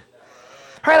defeat.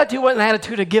 Her attitude wasn't an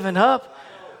attitude of giving up.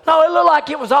 No, it looked like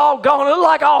it was all gone. It looked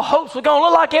like all hopes were gone. It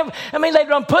looked like they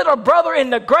done put her brother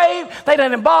in the grave. They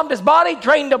done embalmed his body,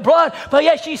 drained the blood. But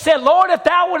yet she said, Lord, if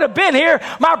thou would have been here,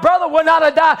 my brother would not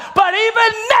have died. But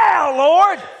even now,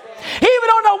 Lord, even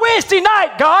on a Wednesday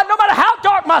night, God, no matter how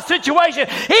dark my situation,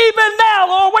 even now,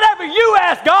 Lord, whatever you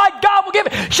ask, God, God will give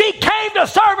it. She came to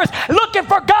service looking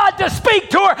for God to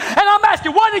speak to her. And I'm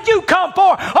asking, what did you come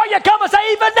for? Or you come and say,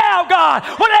 even now, God,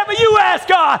 whatever you ask,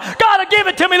 God, God will give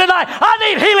it to me tonight. I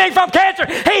need healing from cancer.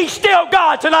 He's still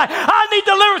God tonight. I need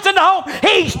deliverance in the home.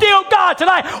 He's still God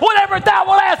tonight. Whatever thou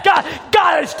will ask, God,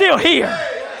 God is still here.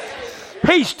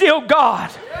 He's still God.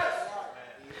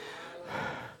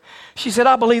 She said,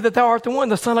 I believe that thou art the one,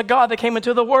 the Son of God that came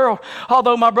into the world.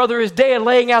 Although my brother is dead,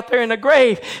 laying out there in the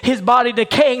grave, his body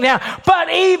decaying now. But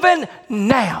even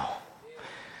now.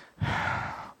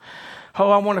 Oh,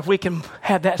 I wonder if we can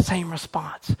have that same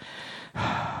response.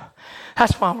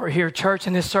 That's why we're here, church,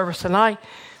 in this service tonight,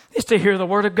 is to hear the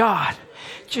word of God.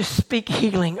 Just speak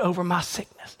healing over my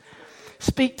sickness.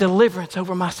 Speak deliverance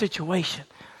over my situation.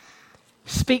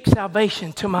 Speak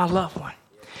salvation to my loved one.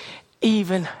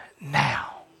 Even now.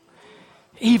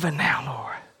 Even now,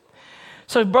 Lord.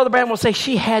 So Brother Branham will say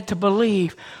she had to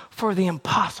believe for the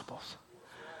impossibles.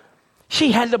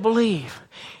 She had to believe.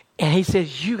 And he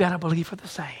says, you got to believe for the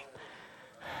same.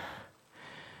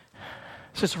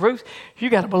 Sister Ruth,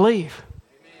 you got to believe.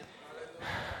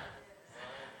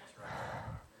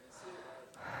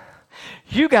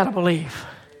 You got to believe.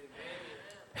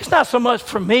 It's not so much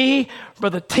for me,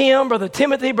 Brother Tim, Brother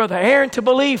Timothy, Brother Aaron to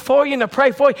believe for you and to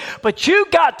pray for you. But you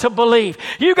got to believe.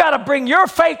 You got to bring your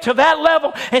faith to that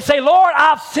level and say, Lord,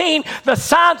 I've seen the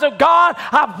signs of God.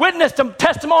 I've witnessed the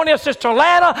testimony of Sister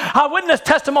Lana. I witnessed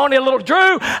testimony of little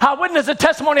Drew. I witnessed the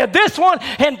testimony of this one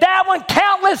and that one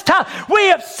countless times. We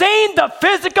have seen the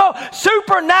physical,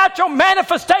 supernatural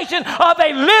manifestation of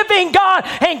a living God.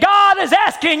 And God is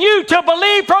asking you to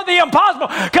believe for the impossible,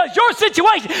 because your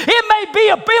situation, it may be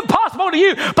impossible to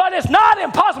you, but it's not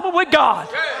impossible with God.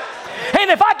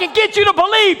 And if I can get you to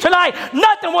believe tonight,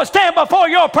 nothing will stand before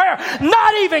your prayer.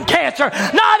 Not even cancer,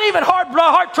 not even heart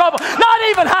trouble, not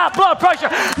even high blood pressure.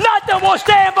 Nothing will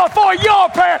stand before your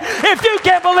prayer if you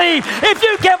can believe. If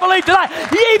you can believe tonight,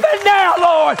 even now,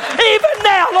 Lord,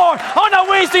 on a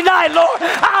Wednesday night, Lord,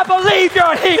 I believe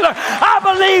you're a healer. I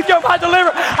believe you're my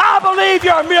deliverer. I believe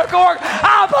you're a miracle worker.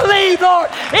 I believe, Lord,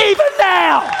 even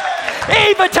now,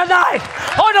 even tonight,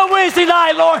 on a Wednesday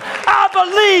night, Lord, I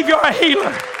believe you're a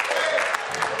healer.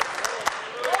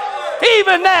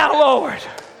 Even now, Lord.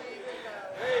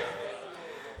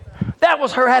 That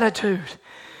was her attitude.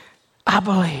 I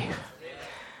believe.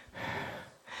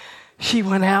 She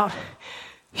went out.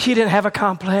 She didn't have a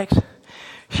complex.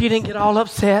 She didn't get all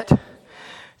upset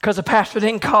because the pastor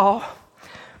didn't call.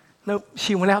 Nope,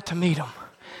 she went out to meet him.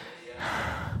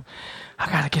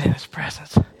 I got to get in his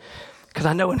presence, because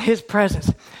I know in his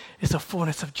presence is the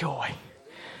fullness of joy.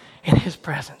 In his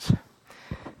presence.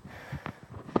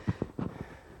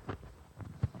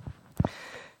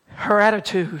 Her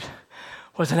attitude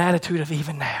was an attitude of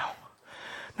even now.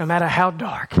 No matter how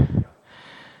dark,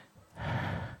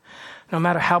 no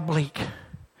matter how bleak,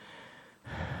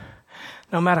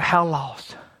 no matter how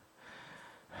lost,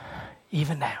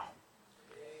 even now.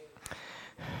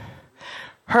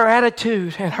 Her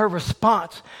attitude and her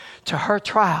response to her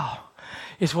trial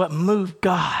is what moved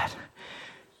God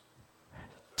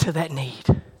to that need.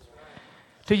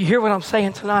 Do you hear what I'm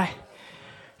saying tonight?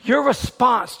 Your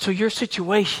response to your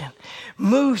situation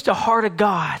moves the heart of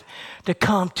God to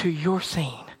come to your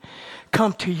scene,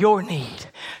 come to your need,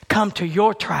 come to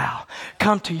your trial,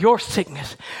 come to your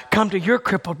sickness, come to your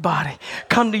crippled body,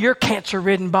 come to your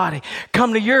cancer-ridden body,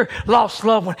 come to your lost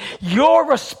loved one. Your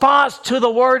response to the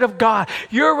Word of God,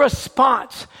 your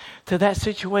response to that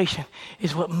situation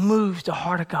is what moves the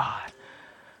heart of God.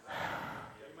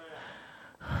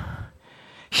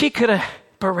 She could have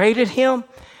berated him.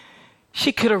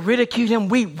 She could have ridiculed him.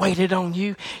 We waited on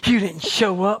you. You didn't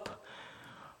show up.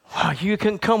 Well, you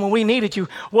couldn't come when we needed you.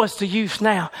 What's the use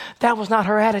now? That was not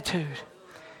her attitude.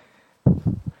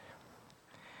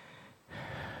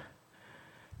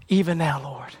 Even now,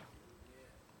 Lord.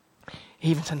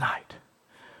 Even tonight.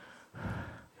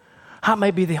 I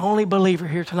may be the only believer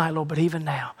here tonight, Lord, but even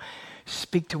now,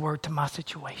 speak the word to my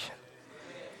situation.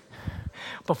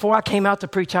 Before I came out to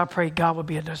preach, I prayed God would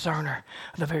be a discerner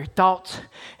of the very thoughts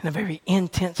and the very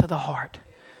intents of the heart.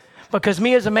 Because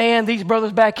me as a man, these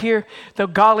brothers back here, though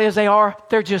godly as they are,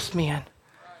 they're just men.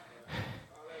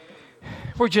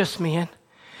 We're just men.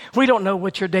 We don't know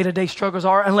what your day-to-day struggles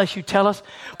are unless you tell us.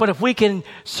 But if we can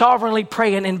sovereignly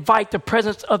pray and invite the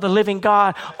presence of the living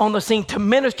God on the scene to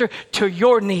minister to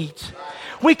your needs.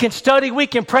 We can study, we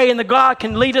can pray, and the God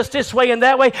can lead us this way and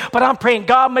that way. But I'm praying,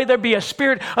 God, may there be a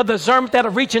spirit of discernment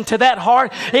that'll reach into that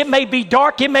heart. It may be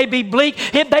dark, it may be bleak.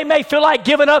 They may feel like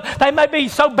giving up. They may be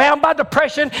so bound by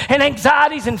depression and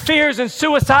anxieties and fears and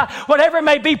suicide. Whatever it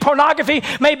may be, pornography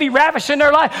may be ravishing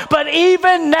their life. But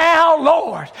even now,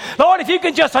 Lord, if you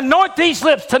can just anoint these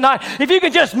lips tonight, if you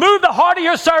can just move the heart of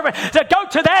your servant to go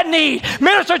to that need,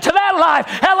 minister to that life,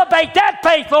 elevate that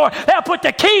faith, Lord. They'll put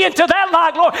the key into that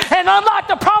lock, Lord, and unlock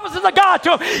the promises of God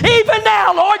to them. Even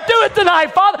now, Lord, do it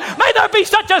tonight, Father. May there be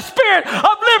such a spirit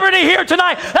of liberty here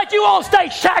tonight that you won't stay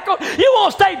shackled, you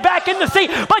won't stay back in the seat,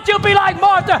 but you'll be like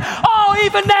Martha. Oh,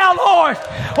 even now, Lord,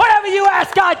 whatever you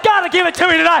ask God, God will give it to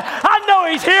me tonight. I know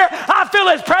He's here. I feel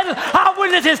His presence. I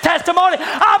witness His testimony.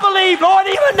 I believe, Lord,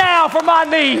 even now for my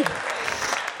need.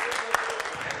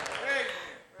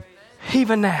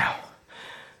 Even now.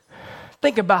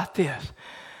 Think about this.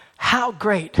 How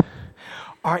great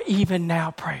are even now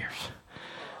prayers.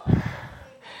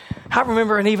 I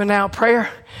remember an even now prayer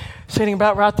sitting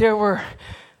about right there where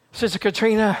Sister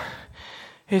Katrina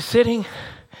is sitting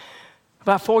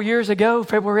about 4 years ago,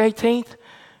 February 18th.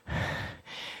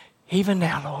 Even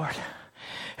now, Lord,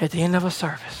 at the end of a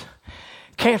service,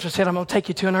 cancer said, I'm going to take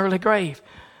you to an early grave.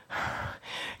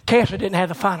 Cancer didn't have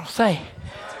the final say,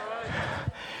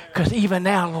 because even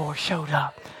now, Lord, showed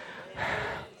up.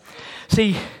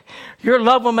 See, your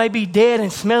loved one may be dead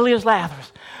and smelly as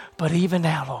Lazarus, but even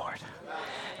now, Lord.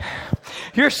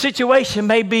 Your situation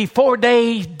may be 4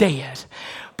 days dead,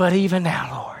 but even now,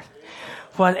 Lord.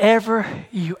 Whatever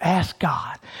you ask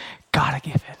God, God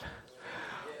will give it.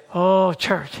 Oh,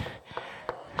 church,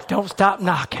 don't stop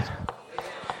knocking.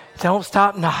 Don't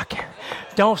stop knocking.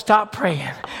 Don't stop praying.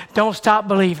 Don't stop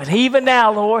believing. Even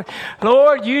now, Lord,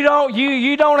 you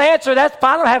don't answer. That's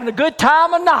fine. I'm having a good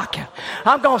time of knocking.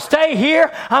 I'm going to stay here.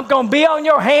 I'm going to be on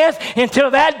your hands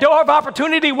until that door of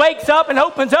opportunity wakes up and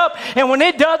opens up. And when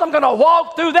it does, I'm going to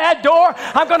walk through that door.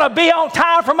 I'm going to be on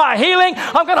time for my healing.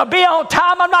 I'm going to be on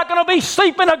time. I'm not going to be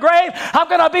sleeping in a grave. I'm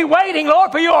going to be waiting,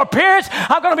 Lord, for your appearance.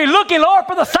 I'm going to be looking, Lord,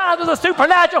 for the signs of the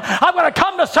supernatural. I'm going to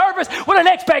come to service with an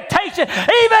expectation.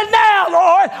 Even now,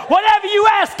 Lord, whatever you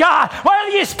ask God,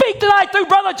 whatever you speak tonight through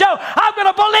Brother Joe, I'm going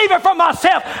to believe it for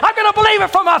myself. I'm going to believe it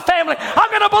for my family. I'm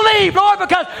going to believe, Lord,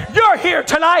 because you're here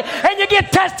tonight and you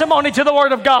get testimony to the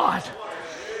Word of God.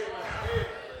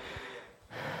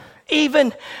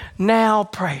 Even now,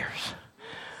 prayers.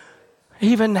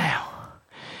 Even now.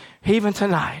 Even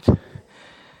tonight.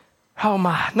 Oh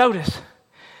my. Notice,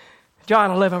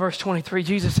 John 11, verse 23,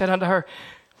 Jesus said unto her,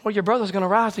 well, your brother's going to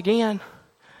rise again.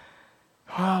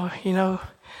 Well,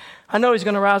 I know he's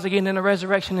going to rise again in the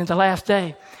resurrection in the last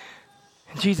day.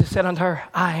 And Jesus said unto her,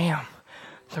 I am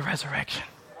the resurrection.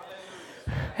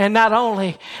 And not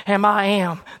only am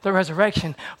I the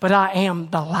resurrection, but I am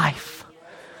the life.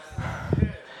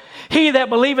 He that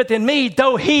believeth in me,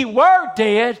 though he were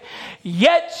dead,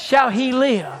 yet shall he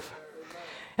live.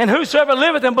 And whosoever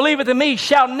liveth and believeth in me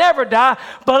shall never die.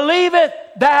 Believeth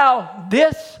thou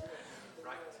this?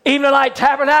 Evening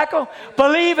Tabernacle,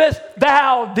 believest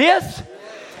thou this?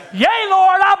 Yea,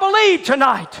 Lord, I believe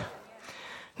tonight.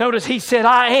 Notice he said,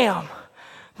 I am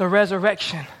the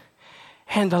resurrection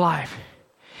and the life.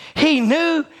 He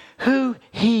knew who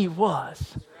he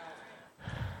was.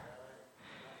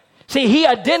 See, he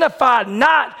identified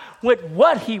not with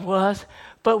what he was,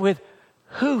 but with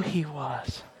who he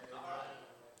was.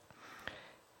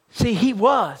 See, he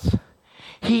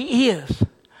is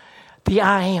the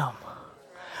I am.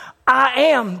 I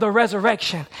am the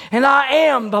resurrection and I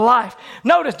am the life.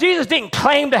 Notice Jesus didn't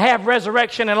claim to have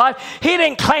resurrection and life. He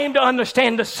didn't claim to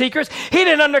understand the secrets. He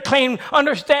didn't claim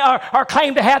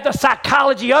to have the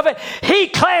psychology of it. He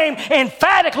claimed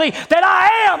emphatically that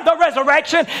I am the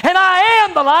resurrection and I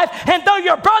am the life. And though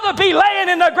your brother be laying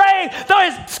in the grave, though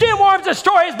his skin worms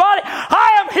destroy his body,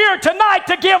 I am here tonight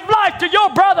to give life to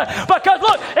your brother. Because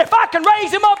look, if I can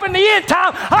raise him up in the end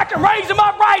time, I can raise him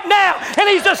up right now. And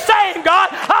he's the same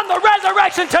God. I'm the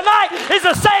resurrection tonight is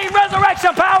the same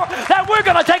resurrection power that we're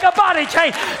going to take a body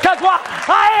change. Because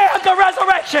I am the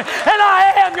resurrection and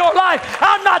I am your life.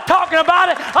 I'm not talking about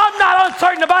it. I'm not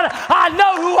uncertain about it. I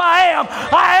know who I am.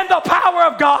 I am the power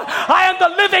of God. I am the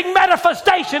living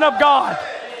manifestation of God.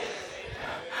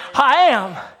 I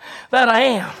am that I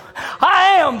am.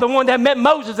 I am the one that met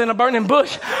Moses in a burning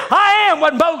bush. I am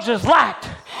what Moses lacked,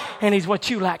 and he's what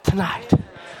you lack tonight.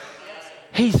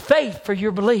 He's faith for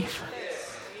your belief.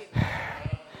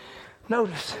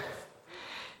 Notice,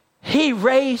 he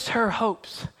raised her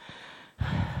hopes.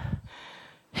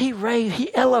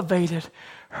 He elevated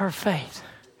her faith.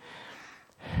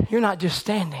 You're not just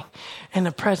standing in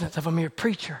the presence of a mere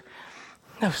preacher.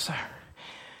 No, sir.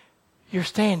 You're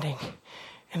standing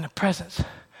in the presence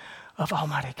of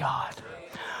Almighty God.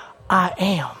 I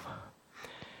am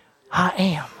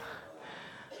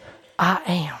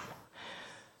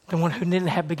the one who didn't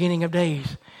have beginning of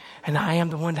days, and I am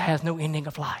the one that has no ending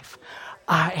of life.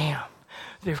 I am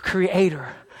the creator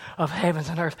of heavens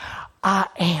and earth. I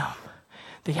am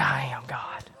the I am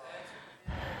God.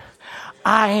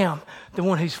 I am the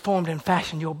one who's formed and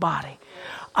fashioned your body.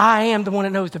 I am the one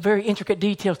that knows the very intricate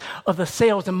details of the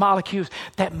cells and molecules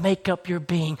that make up your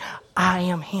being. I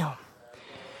am him.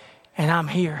 And I'm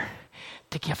here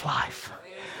to give life.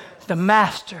 The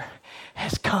Master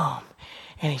has come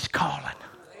and he's calling.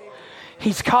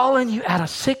 He's calling you out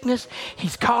of sickness.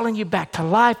 He's calling you back to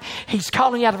life. He's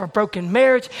calling you out of a broken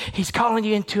marriage. He's calling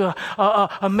you into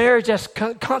a marriage that's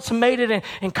consummated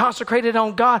and consecrated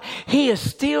on God. He is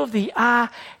still the I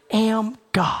am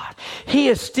God. He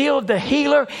is still the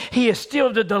healer. He is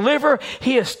still the deliverer.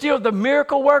 He is still the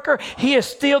miracle worker. He is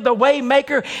still the way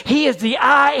maker. He is the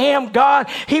I am God.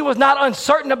 He was not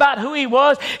uncertain about who he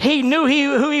was. He knew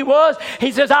who he was.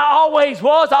 He says, I always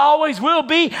was, I always will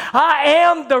be. I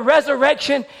am the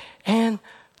resurrection and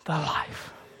the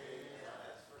life.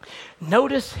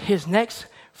 Notice his next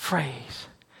phrase.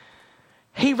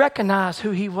 He recognized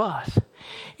who he was,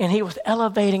 and he was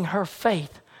elevating her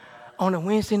faith on a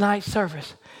Wednesday night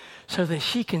service so that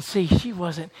she can see she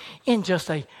wasn't in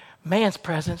just a man's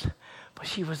presence, but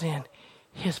she was in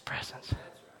his presence.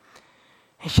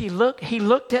 And he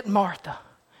looked at Martha.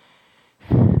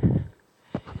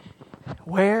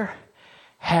 Where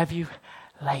have you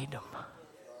laid them?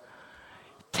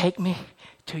 Take me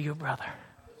to your brother.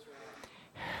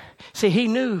 See, he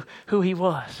knew who he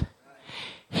was.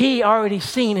 He already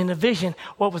seen in the vision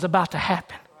what was about to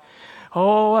happen.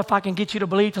 Oh, if I can get you to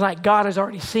believe tonight, God has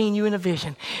already seen you in the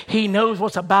vision. He knows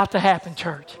what's about to happen,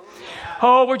 church.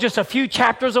 Oh, we're just a few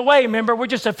chapters away, remember? We're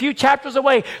just a few chapters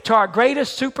away to our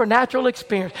greatest supernatural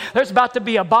experience. There's about to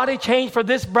be a body change for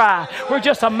this bride. We're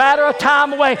just a matter of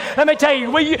time away. Let me tell you,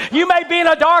 you may be in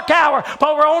a dark hour,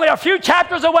 but we're only a few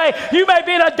chapters away. You may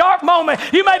be in a dark moment.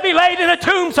 You may be laid in a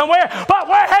tomb somewhere, but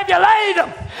where have you laid them?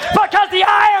 Because the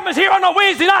I Am is here on a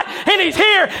Wednesday night, and he's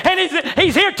here, and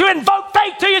he's here to invoke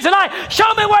faith to you tonight.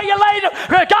 Show me where you laid him.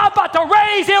 I'm about to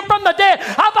raise him from the dead.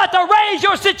 I'm about to raise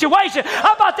your situation.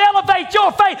 I'm about to elevate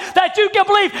your faith that you can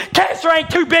believe cancer ain't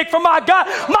too big for my God.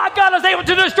 My God is able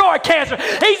to destroy cancer.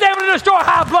 He's able to destroy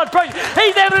high blood pressure.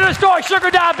 He's able to destroy sugar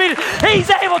diabetes. He's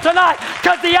able tonight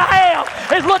because the I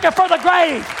Am is looking for the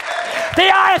grave.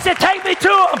 The I Am said, take me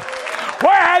to him.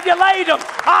 Where have you laid him?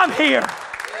 I'm here.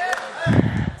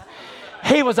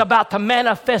 He was about to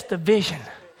manifest the vision.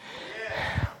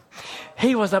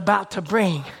 He was about to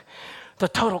bring the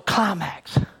total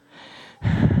climax.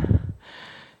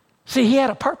 See, he had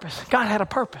a purpose. God had a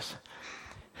purpose.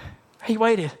 He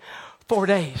waited 4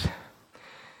 days.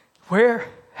 Where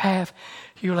have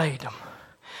you laid them?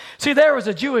 See, there was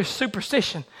a Jewish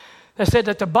superstition that said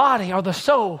that the body or the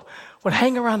soul would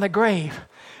hang around the grave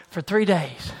for 3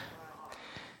 days.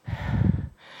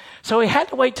 So he had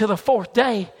to wait till the 4th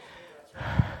day.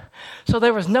 So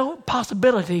there was no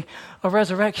possibility of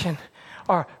resurrection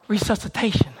or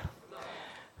resuscitation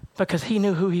because he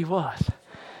knew who he was.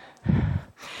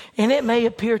 And it may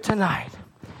appear tonight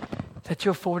that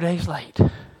you're 4 days late.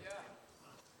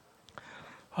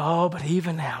 Oh, but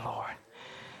even now, Lord.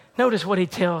 Notice what he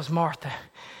tells Martha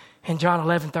in John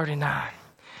 11:39.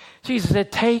 Jesus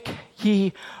said, take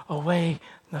ye away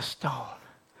the stone.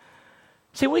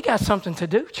 See, we got something to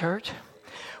do, church.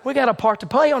 We got a part to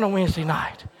play on a Wednesday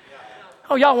night.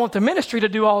 Oh, y'all want the ministry to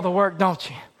do all the work, don't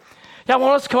you? Y'all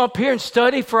want us to come up here and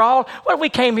study for all? What if we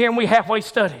came here and we halfway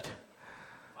studied?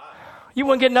 You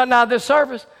wouldn't get nothing out of this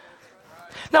service.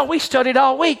 No, we studied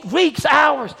all week, weeks,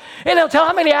 hours. And they'll tell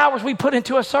how many hours we put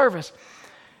into a service.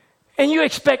 And you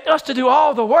expect us to do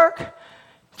all the work?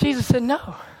 Jesus said,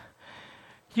 no.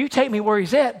 You take me where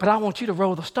he's at, but I want you to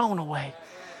roll the stone away.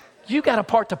 You got a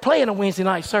part to play in a Wednesday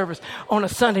night service, on a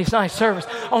Sunday night service,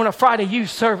 on a Friday youth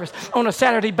service, on a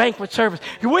Saturday banquet service.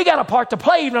 We got a part to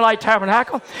play in the Light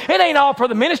Tabernacle. It ain't all for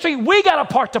the ministry. We got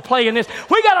a part to play in this.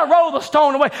 We got to roll the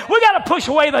stone away. We got to push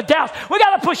away the doubts. We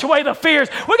got to push away the fears.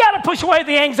 We got to push away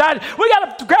the anxiety. We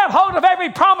got to grab hold of every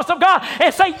promise of God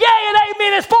and say, yay and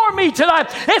amen. It's for me tonight.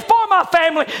 It's for my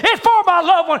family. It's for my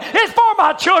loved one. It's for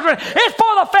my children. It's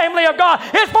for the family of God.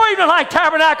 It's for even Light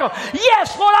Tabernacle.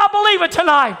 Yes, Lord, I believe it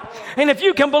tonight. And if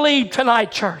you can believe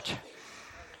tonight, church,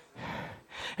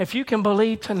 if you can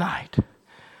believe tonight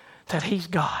that he's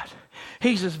God,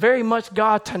 he's as very much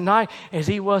God tonight as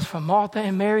he was for Martha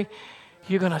and Mary,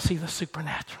 you're going to see the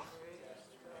supernatural.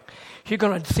 You're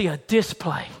going to see a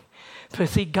display. To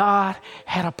see God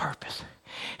had a purpose.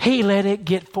 He let it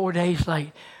get 4 days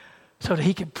late so that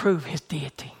he could prove his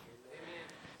deity.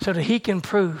 So that he can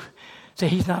prove that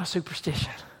he's not a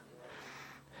superstition.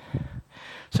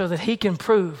 So that he can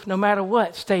prove, no matter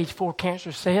what stage 4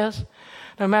 cancer says,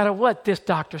 no matter what this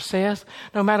doctor says,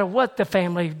 no matter what the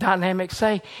family dynamics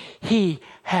say, he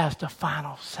has the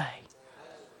final say.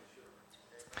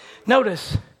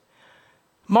 Notice,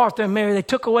 Martha and Mary, they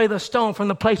took away the stone from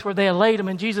the place where they had laid him,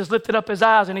 and Jesus lifted up his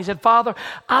eyes and he said, Father,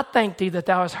 I thank thee that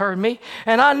thou hast heard me,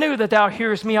 and I knew that thou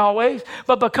hearest me always,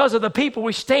 but because of the people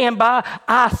which stand by,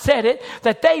 I said it,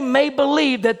 that they may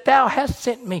believe that thou hast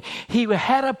sent me. He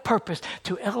had a purpose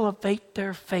to elevate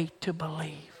their faith to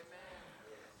believe.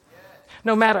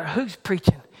 No matter who's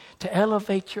preaching, to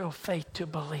elevate your faith to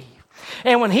believe.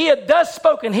 And when he had thus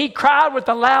spoken, he cried with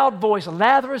a loud voice,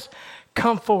 Lazarus,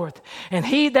 come forth. And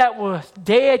he that was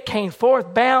dead came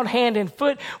forth, bound hand and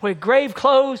foot with grave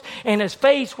clothes, and his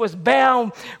face was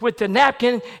bound with the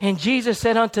napkin. And Jesus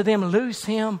said unto them, loose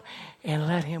him and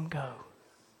let him go.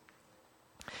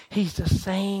 He's the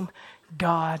same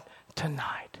God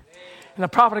tonight. And the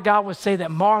prophet of God would say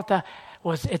that Martha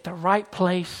was at the right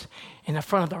place in the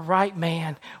front of the right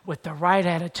man with the right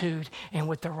attitude and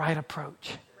with the right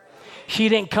approach. She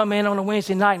didn't come in on a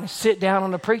Wednesday night and sit down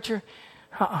on the preacher.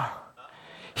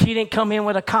 She didn't come in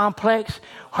with a complex,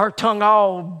 her tongue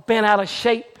all bent out of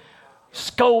shape,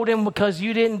 scold him because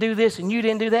you didn't do this and you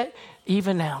didn't do that.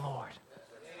 Even now, Lord.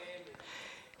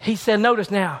 He said,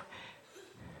 notice now,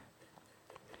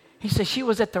 He says she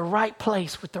was at the right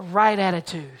place with the right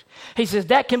attitude. He says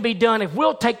that can be done if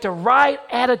we'll take the right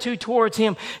attitude towards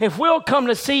him. If we'll come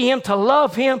to see him, to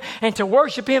love him, and to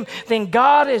worship him, then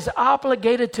God is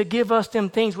obligated to give us them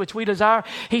things which we desire.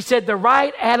 He said the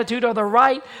right attitude or the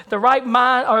right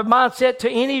mind or mindset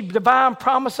to any divine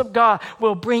promise of God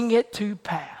will bring it to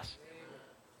pass.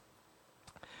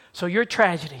 So your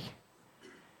tragedy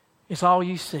is all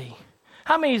you see.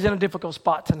 How many is in a difficult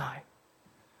spot tonight?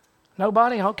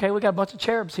 Nobody? Okay, we got a bunch of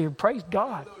cherubs here. Praise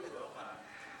God.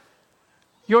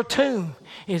 Your tomb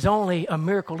is only a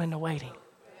miracle in the waiting.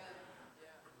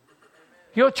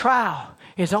 Your trial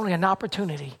is only an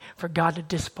opportunity for God to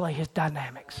display his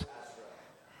dynamics.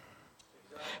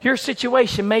 Your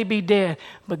situation may be dead,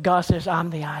 but God says,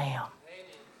 I'm the I am.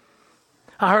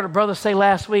 I heard a brother say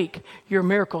last week, your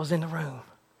miracle is in the room.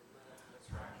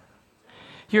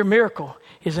 Your miracle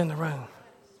is in the room.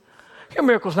 Your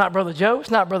miracle is not Brother Joe.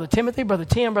 It's not Brother Timothy, Brother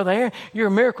Tim, Brother Aaron. Your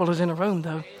miracle is in the room,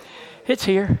 though. It's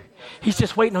here. He's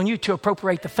just waiting on you to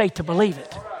appropriate the faith to believe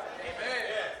it.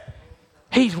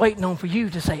 He's waiting on for you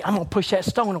to say, I'm going to push that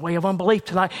stone away of unbelief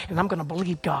tonight, and I'm going to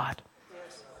believe God.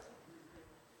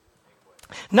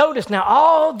 Notice now,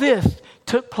 all this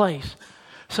took place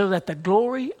so that the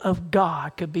glory of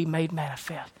God could be made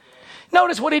manifest.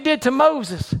 Notice what he did to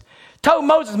Moses. Told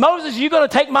Moses, you're going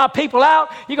to take my people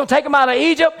out. You're going to take them out of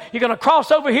Egypt. You're going to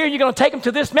cross over here. You're going to take them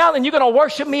to this mountain. And you're going to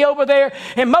worship me over there.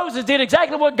 And Moses did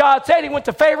exactly what God said. He went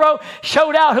to Pharaoh,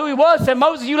 showed out who he was, said,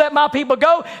 Moses, you let my people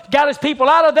go. Got his people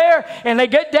out of there. And they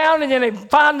get down and then they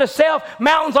find themselves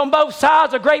mountains on both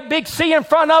sides, a great big sea in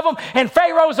front of them, and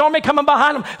Pharaoh's army coming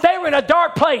behind them. They were in a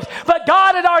dark place. But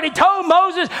God had already told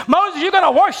Moses, you're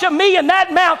going to worship me in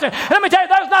that mountain. And let me tell you,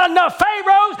 there's not enough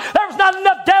Pharaohs. There's not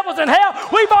enough devils in hell.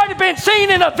 We've already been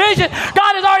seen in a vision.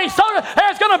 God has already told us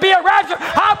there's going to be a rapture.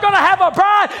 I'm going to have a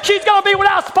bride. She's going to be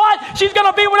without spot. She's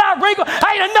going to be without wrinkle.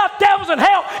 Ain't enough devils in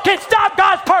hell can stop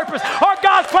God's purpose or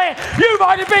God's plan. You've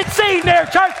already been seen there,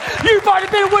 church. You've already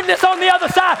been witness on the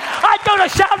other side. I'm going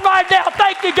to shout right now,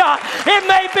 thank you, God. It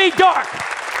may be dark.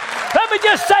 Let me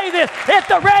just say this. If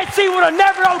the Red Sea would have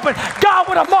never opened,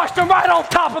 God would have marched them right on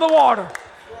top of the water.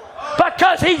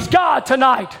 Because he's God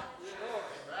tonight.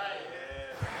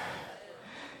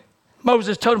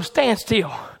 Moses told him, stand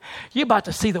still. You're about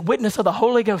to see the witness of the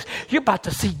Holy Ghost. You're about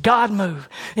to see God move.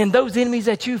 And those enemies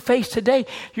that you face today,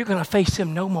 you're going to face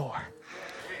them no more.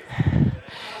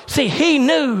 See, he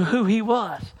knew who he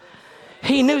was.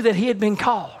 He knew that he had been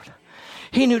called.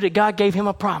 He knew that God gave him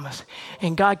a promise.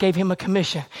 And God gave him a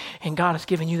commission. And God has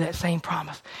given you that same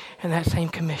promise and that same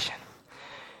commission.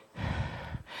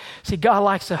 See, God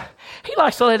likes to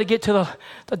let it get to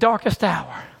the darkest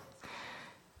hour.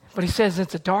 But he says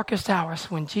it's the darkest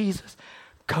hours when Jesus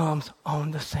comes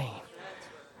on the scene.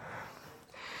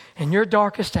 In your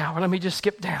darkest hour, let me just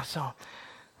skip down some.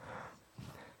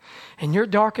 In your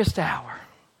darkest hour,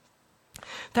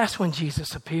 that's when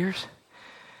Jesus appears.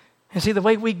 And see, the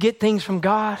way we get things from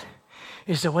God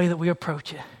is the way that we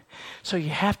approach it. So you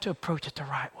have to approach it the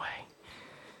right way.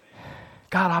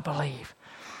 God, I believe.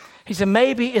 He said,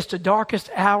 maybe it's the darkest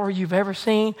hour you've ever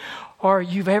seen, or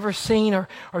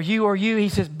you. He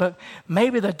says, but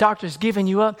maybe the doctor's giving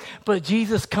you up, but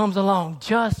Jesus comes along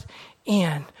just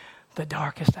in the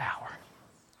darkest hour.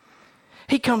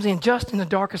 He comes in just in the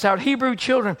darkest hour. Hebrew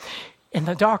children, in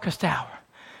the darkest hour.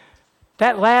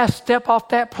 That last step off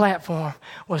that platform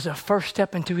was the first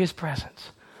step into his presence.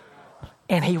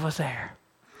 And he was there.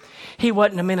 He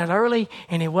wasn't a minute early,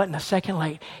 and he wasn't a second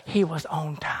late. He was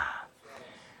on time.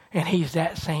 And he's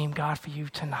that same God for you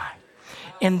tonight.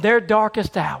 In their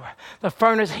darkest hour, the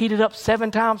furnace heated up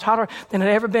 7 times hotter than it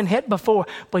had ever been hit before,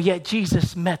 but yet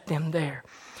Jesus met them there.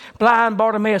 Blind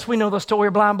Bartimaeus, we know the story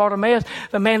of blind Bartimaeus.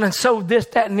 The man had sold this,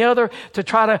 that, and the other to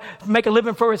try to make a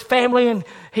living for his family. And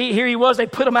here he was. They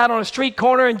put him out on a street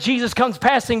corner, and Jesus comes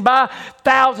passing by.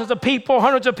 Thousands of people,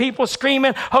 hundreds of people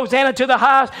screaming, Hosanna to the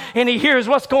highest. And he hears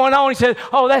what's going on. He says,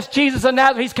 oh, that's Jesus of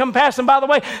Nazareth. He's come passing by the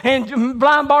way. And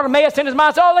blind Bartimaeus in his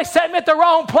mind said, oh, they set me at the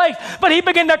wrong place. But he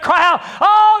began to cry out,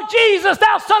 oh, Jesus,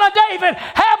 thou son of David,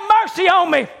 have mercy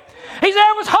on me. He said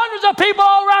there was hundreds of people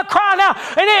all around crying out.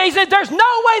 And he said there's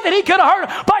no way that he could have heard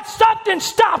him. But something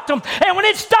stopped him. And when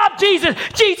it stopped Jesus,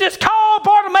 Jesus called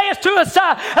Bartimaeus to his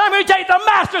side. And let me tell you, the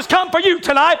master's come for you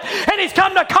tonight. And he's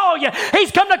come to call you.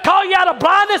 He's come to call you out of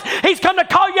blindness. He's come to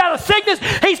call you out of sickness.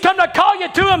 He's come to call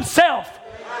you to himself.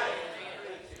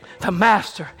 The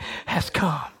master has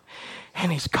come.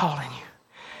 And he's calling you.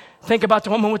 Think about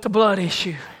the woman with the blood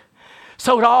issue.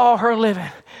 Sold all her living.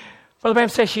 Brother Bam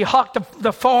says she hawked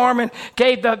the farm and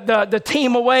gave the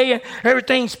team away and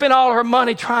everything, spent all her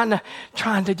money trying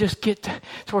to just get to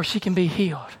where she can be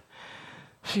healed.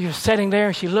 She was sitting there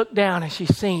and she looked down and she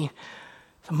seen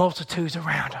the multitudes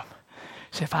around him.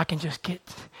 She said, if I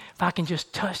can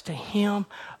just touch the hem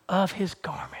of his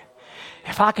garment,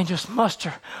 if I can just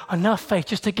muster enough faith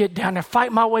just to get down there,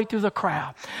 fight my way through the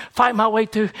crowd, fight my way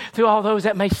through all those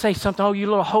that may say something, oh, you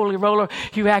little holy roller,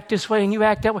 you act this way and you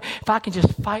act that way. If I can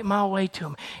just fight my way to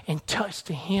him and touch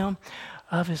the hem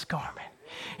of his garment.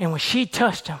 And when she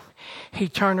touched him, he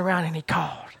turned around and he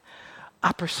called,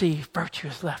 I perceive virtue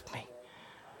has left me.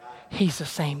 He's the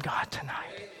same God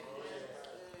tonight.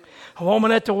 A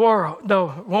woman at the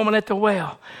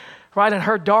well, right in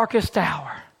her darkest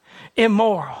hour,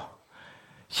 immoral.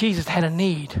 Jesus had a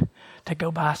need to go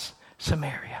by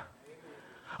Samaria.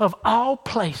 Of all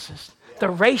places, the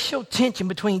racial tension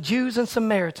between Jews and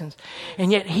Samaritans,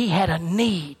 and yet he had a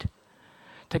need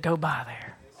to go by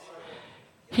there.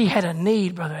 He had a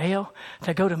need, Brother L,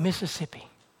 to go to Mississippi.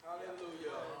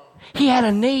 He had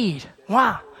a need.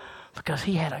 Why? Because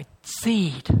he had a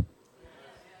seed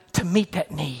to meet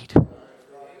that need.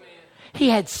 He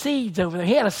had seeds over there.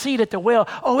 He had a seed at the well.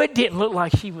 Oh, it didn't look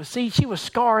like she was seed. She was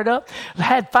scarred up,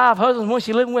 had 5 husbands. One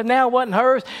she living with now wasn't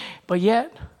hers. But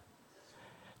yet,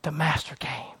 the master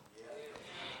came.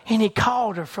 And he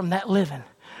called her from that living,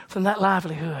 from that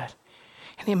livelihood.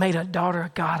 And he made a daughter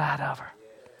of God out of her.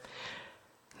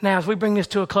 Now, as we bring this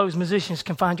to a close, musicians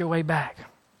can find your way back.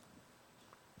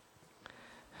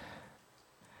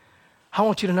 I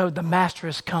want you to know the master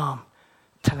has come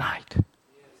tonight.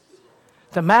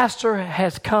 The master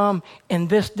has come in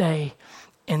this day,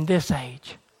 in this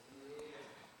age.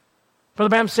 Brother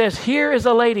Branham says, here is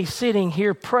a lady sitting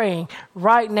here praying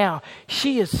right now.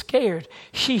 She is scared.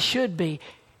 She should be.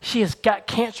 She has got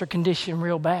cancer condition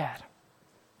real bad.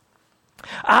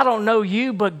 I don't know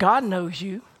you, but God knows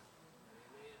you.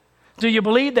 Do you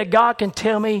believe that God can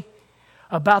tell me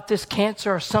about this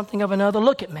cancer or something of another?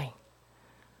 Look at me.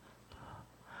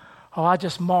 Oh, I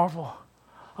just marvel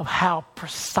of how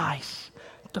precise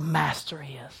the master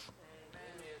is.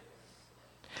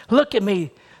 Look at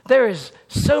me. There is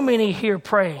so many here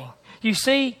praying. You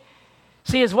see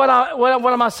is what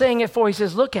am I saying it for? He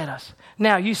says, look at us.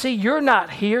 Now, you see, you're not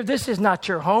here. This is not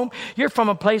your home. You're from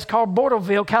a place called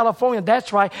Borderville, California.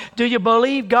 That's right. Do you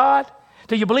believe God?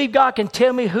 Do you believe God can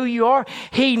tell me who you are?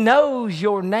 He knows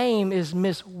your name is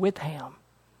Miss Witham.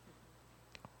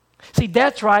 See,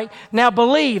 that's right. Now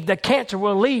believe, the cancer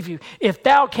will leave you. If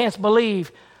thou canst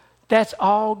believe, that's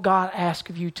all God asks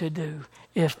of you to do.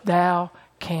 If thou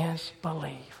canst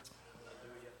believe.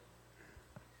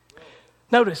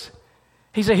 Notice,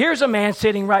 he said, here's a man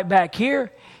sitting right back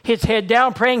here. His head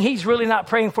down praying. He's really not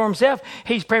praying for himself.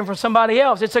 He's praying for somebody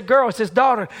else. It's a girl. It's his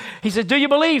daughter. He says, do you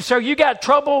believe, sir? You got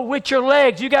trouble with your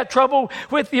legs. You got trouble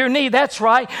with your knee. That's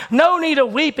right. No need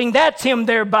of weeping. That's him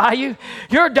there by you.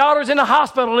 Your daughter's in the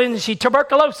hospital, isn't she?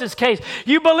 Tuberculosis case.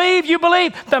 You believe? You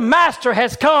believe? The master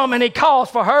has come and he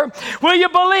calls for her. Will you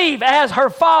believe as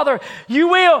her father? You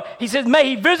will. He says, may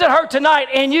he visit her tonight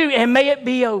and may it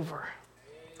be over.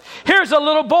 Here's a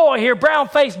little boy here,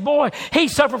 brown-faced boy. He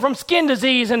suffered from skin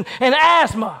disease and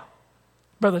asthma.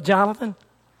 Brother Jonathan,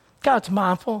 God's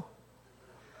mindful.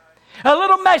 A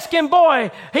little Mexican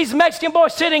boy. He's a Mexican boy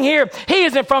sitting here. He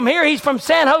isn't from here. He's from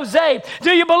San Jose.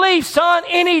 Do you believe, son,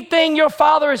 anything your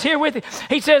father is here with you?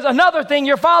 He says, another thing,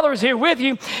 your father is here with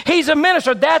you. He's a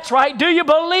minister. That's right. Do you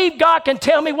believe God can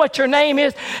tell me what your name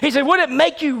is? He said, would it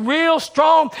make you real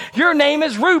strong? Your name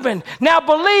is Reuben. Now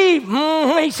believe.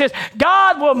 He says,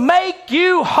 God will make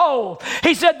you whole.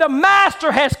 He said, the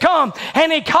master has come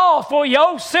and he calls for you.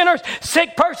 Oh, sinners,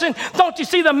 sick person. Don't you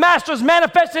see the master is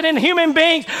manifested in human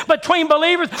beings between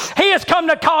believers? He has come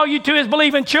to call you to his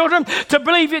believing children, to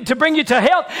bring you to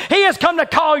health. He has come to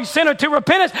call you, sinner, to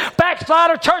repentance,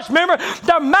 backslider, church member.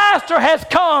 The master has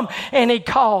come and he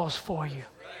calls for you.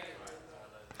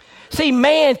 See,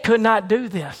 man could not do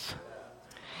this.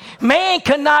 Man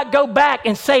could not go back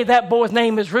and say that boy's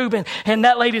name is Reuben and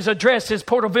that lady's address is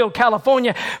Porterville,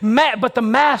 California. But the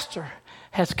master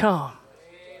has come.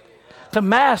 The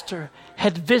master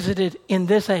had visited in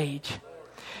this age.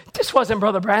 This wasn't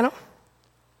Brother Branham.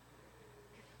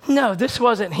 No, this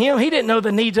wasn't him. He didn't know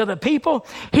the needs of the people.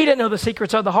 He didn't know the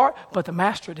secrets of the heart, but the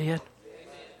master did.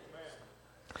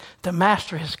 The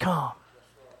master has come,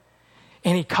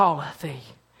 and he calleth thee.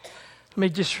 Let me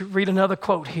just read another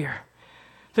quote here.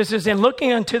 This is in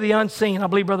Looking Unto the Unseen. I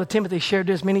believe Brother Timothy shared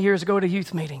this many years ago at a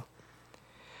youth meeting.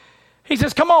 He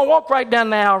says, come on, walk right down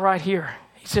the aisle right here.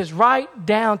 He says, right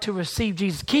down to receive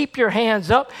Jesus. Keep your hands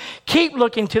up. Keep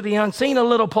looking to the unseen, a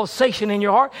little pulsation in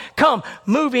your heart. Come,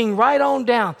 moving right on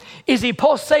down. Is he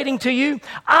pulsating to you?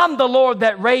 I'm the Lord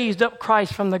that raised up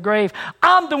Christ from the grave.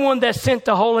 I'm the one that sent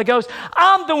the Holy Ghost.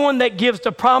 I'm the one that gives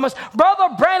the promise.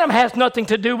 Brother Branham has nothing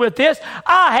to do with this.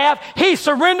 I have. He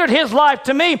surrendered his life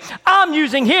to me. I'm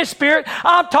using his spirit.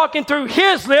 I'm talking through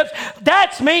his lips.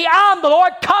 That's me. I'm the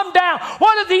Lord. Come down.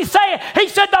 What did he say? He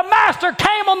said the master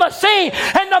came on the scene.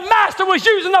 And the master was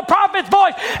using the prophet's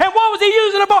voice. And what was he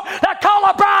using it for? To call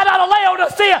a bride out of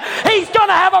Laodicea. He's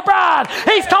going to have a bride.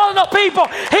 He's calling the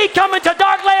people. He's coming to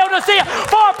dark Laodicea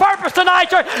for a purpose tonight,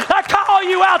 church. To call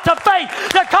you out to faith.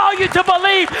 To call you to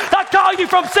believe. To call you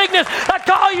from sickness. To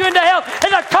call you into health.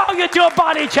 And to call you to a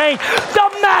body change. The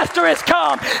master has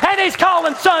come. And he's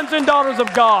calling sons and daughters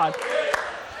of God.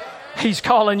 He's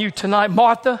calling you tonight.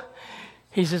 Martha,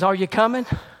 he says, are you coming?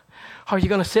 Or are you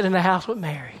going to sit in the house with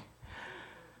Mary?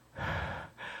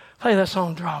 Play that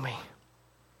song, Draw Me.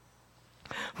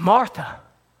 Martha,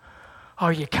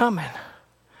 are you coming?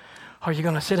 Or are you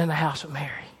going to sit in the house with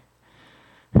Mary?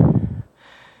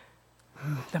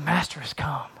 The master has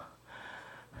come.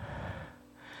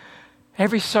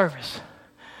 Every service,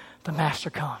 the master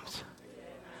comes.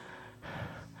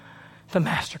 The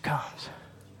master comes.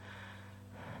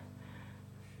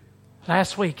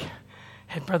 Last week,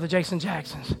 at Brother Jason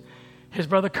Jackson's, his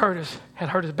brother Curtis had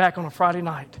hurt his back on a Friday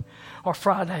night or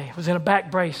Friday. Was in a back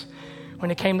brace when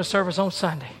he came to service on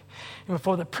Sunday. And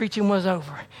before the preaching was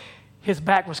over, his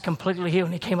back was completely healed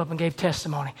and he came up and gave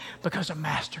testimony because the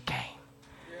master came.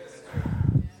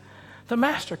 The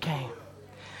master came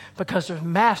because the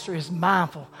master is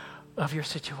mindful of your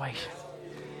situation.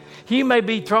 You may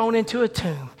be thrown into a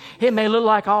tomb. It may look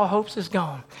like all hopes is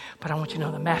gone, but I want you to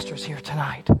know the master is here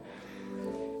tonight.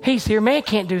 He's here. Man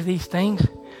can't do these things,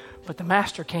 but the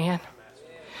master can.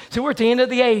 So we're at the end of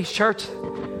the age, church.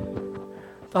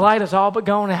 The light is all but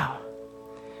gone out.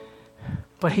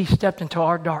 But he stepped into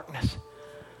our darkness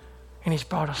and he's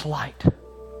brought us light.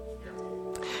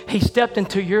 He stepped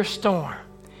into your storm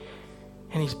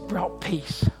and he's brought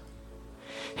peace.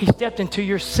 He stepped into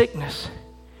your sickness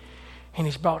and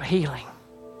he's brought healing.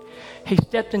 He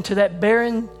stepped into that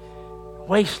barren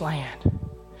wasteland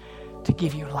to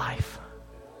give you life.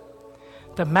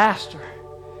 The master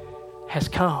has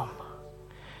come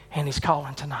and he's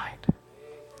calling tonight.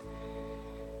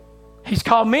 He's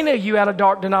called many of you out of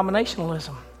dark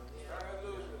denominationalism.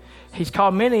 He's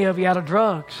called many of you out of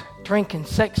drugs, drinking,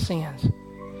 sex sins.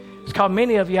 He's called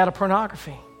many of you out of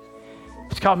pornography.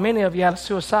 He's called many of you out of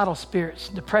suicidal spirits,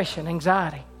 depression,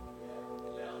 anxiety.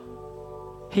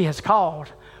 He has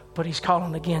called, but he's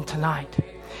calling again tonight.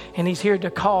 And he's here to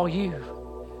call you.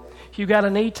 If you got a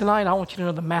need tonight, I want you to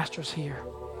know the master's here.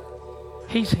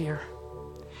 He's here.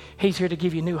 He's here to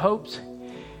give you new hopes.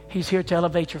 He's here to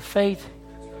elevate your faith.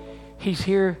 He's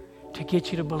here to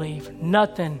get you to believe.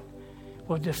 Nothing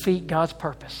will defeat God's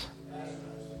purpose.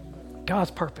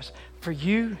 God's purpose for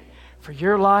you, for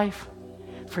your life,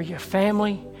 for your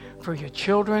family, for your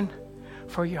children,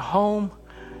 for your home.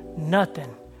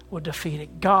 Nothing will defeat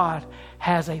it. God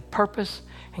has a purpose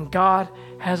and God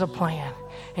has a plan.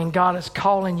 And God is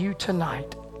calling you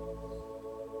tonight.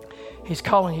 He's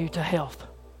calling you to health.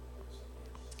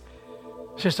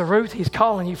 Sister Ruth, he's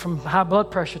calling you from high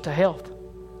blood pressure to health.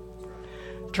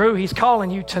 Drew, he's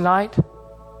calling you tonight.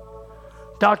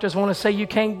 Doctors want to say you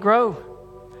can't grow,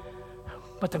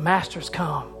 but the master's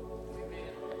come.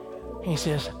 And he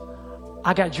says,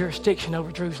 I got jurisdiction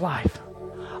over Drew's life.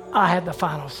 I have the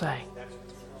final say.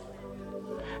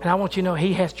 And I want you to know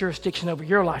he has jurisdiction over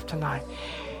your life tonight.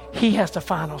 He has the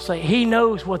final say. He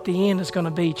knows what the end is going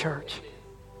to be, church.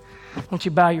 Won't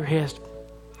you bow your heads?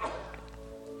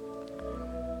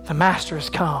 The master has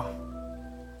come.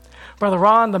 Brother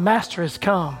Ron, the master has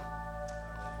come.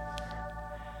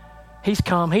 He's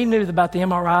come. He knew about the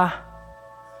MRI,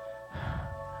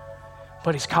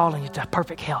 but he's calling you to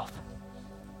perfect health.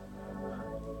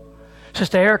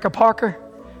 Sister Erica Parker,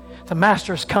 the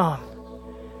master has come.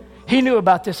 He knew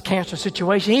about this cancer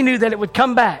situation. He knew that it would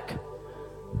come back.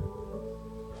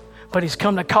 But he's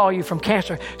come to call you from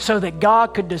cancer so that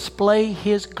God could display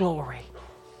his glory.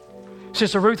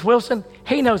 Sister Ruth Wilson,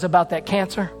 he knows about that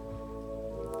cancer.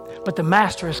 But the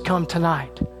master has come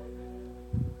tonight.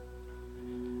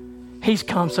 He's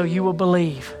come so you will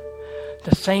believe.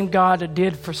 The same God that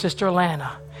did for Sister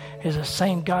Alana is the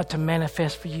same God to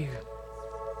manifest for you.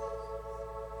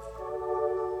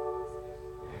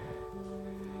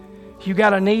 You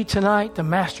got a need tonight, the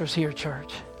master's here,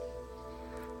 church.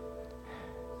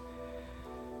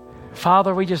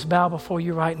 Father, we just bow before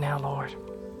you right now, Lord.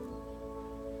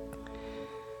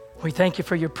 We thank you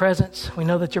for your presence. We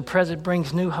know that your presence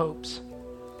brings new hopes.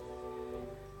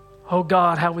 Oh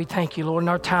God, how we thank you, Lord, in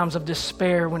our times of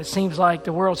despair when it seems like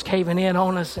the world's caving in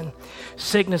on us and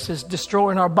sickness is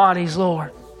destroying our bodies,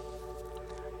 Lord.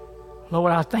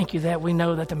 Lord, I thank you that we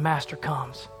know that the Master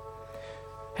comes.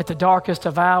 At the darkest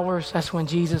of hours, that's when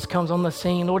Jesus comes on the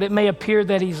scene. Lord, it may appear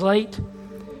that he's late,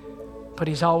 but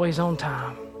he's always on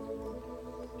time.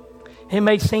 It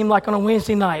may seem like on a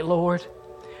Wednesday night, Lord,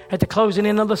 at the closing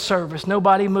in of the service,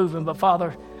 nobody moving, but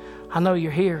Father, I know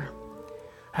you're here.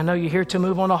 I know you're here to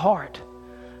move on a heart.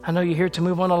 I know you're here to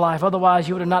move on a life. Otherwise,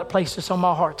 you would have not placed this on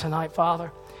my heart tonight, Father.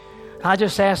 And I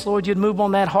just ask, Lord, you'd move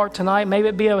on that heart tonight. Maybe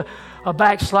it be a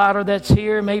backslider that's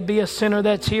here. Maybe a sinner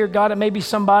that's here. God, it may be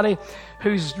somebody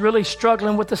who's really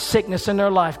struggling with the sickness in their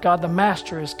life. God, the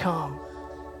Master has come.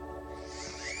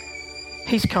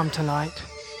 He's come tonight.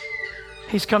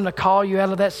 He's come to call you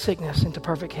out of that sickness into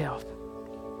perfect health.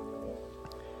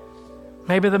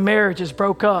 Maybe the marriage is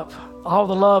broke up. All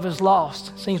the love is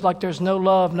lost. Seems like there's no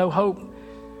love, no hope.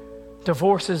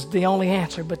 Divorce is the only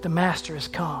answer, but the Master has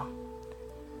come.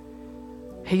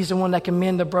 He's the one that can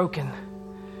mend the broken.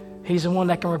 He's the one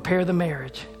that can repair the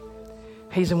marriage.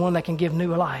 He's the one that can give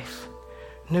new life,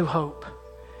 new hope.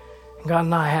 And God,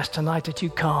 and I ask tonight that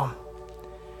you come.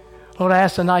 Lord, I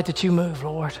ask tonight that you move,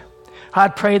 Lord.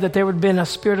 I'd pray that there would have been a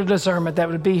spirit of discernment that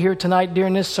would be here tonight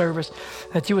during this service,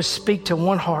 that you would speak to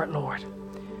one heart, Lord.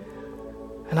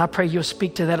 And I pray you'll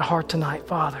speak to that heart tonight,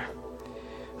 Father.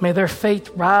 May their faith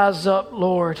rise up,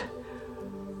 Lord.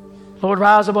 Lord,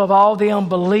 rise above all the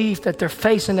unbelief that they're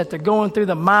facing, that they're going through,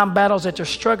 the mind battles that they're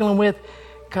struggling with.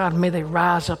 God, may they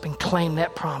rise up and claim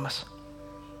that promise.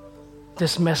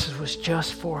 This message was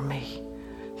just for me.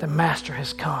 The Master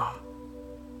has come.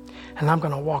 And I'm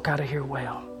going to walk out of here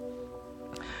well.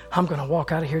 I'm going to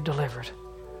walk out of here delivered.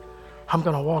 I'm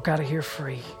going to walk out of here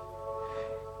free.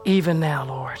 Even now,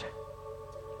 Lord.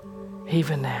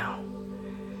 Even now.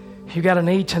 If you got a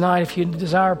need tonight, if you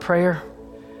desire prayer,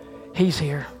 he's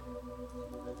here.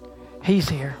 He's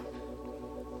here.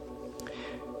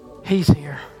 He's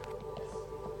here.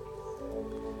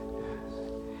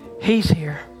 He's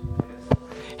here.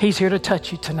 He's here to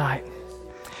touch you tonight.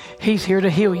 He's here to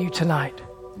heal you tonight.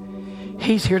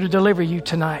 He's here to deliver you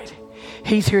tonight.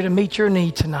 He's here to meet your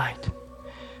need tonight.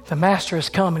 The Master has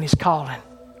come and he's calling.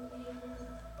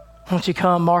 Won't you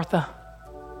come, Martha?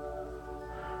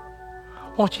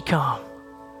 Won't you come?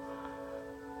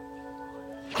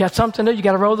 You got something to do. You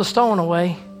got to roll the stone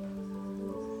away.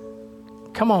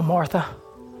 Come on, Martha.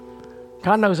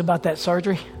 God knows about that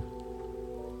surgery.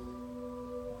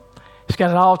 He's got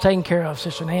it all taken care of,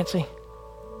 Sister Nancy.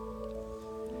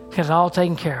 He's got it all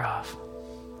taken care of.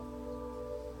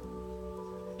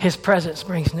 His presence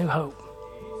brings new hope.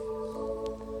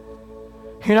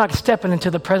 You're not stepping into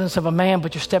the presence of a man,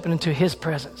 but you're stepping into his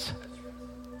presence.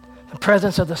 The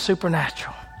presence of the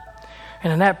supernatural.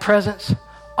 And in that presence,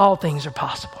 all things are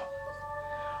possible.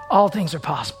 All things are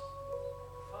possible.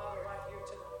 Father, right here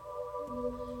tonight,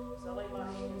 as I lay my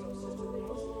hands on Sister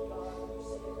Nancy, God, you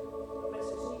see the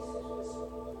message she sent this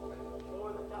morning.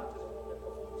 Lord, the doctors want to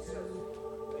perform surgery.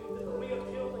 We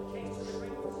appeal the cancer to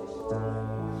bring physician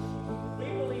tonight. We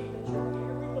believe that you're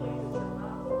here. We believe that you're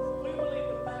not. We believe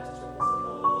the Master has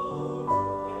come.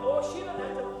 And Lord, she doesn't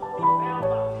have to be bound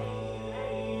by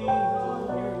pain and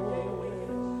agony.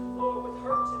 Lord, with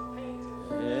hurts and pains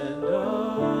and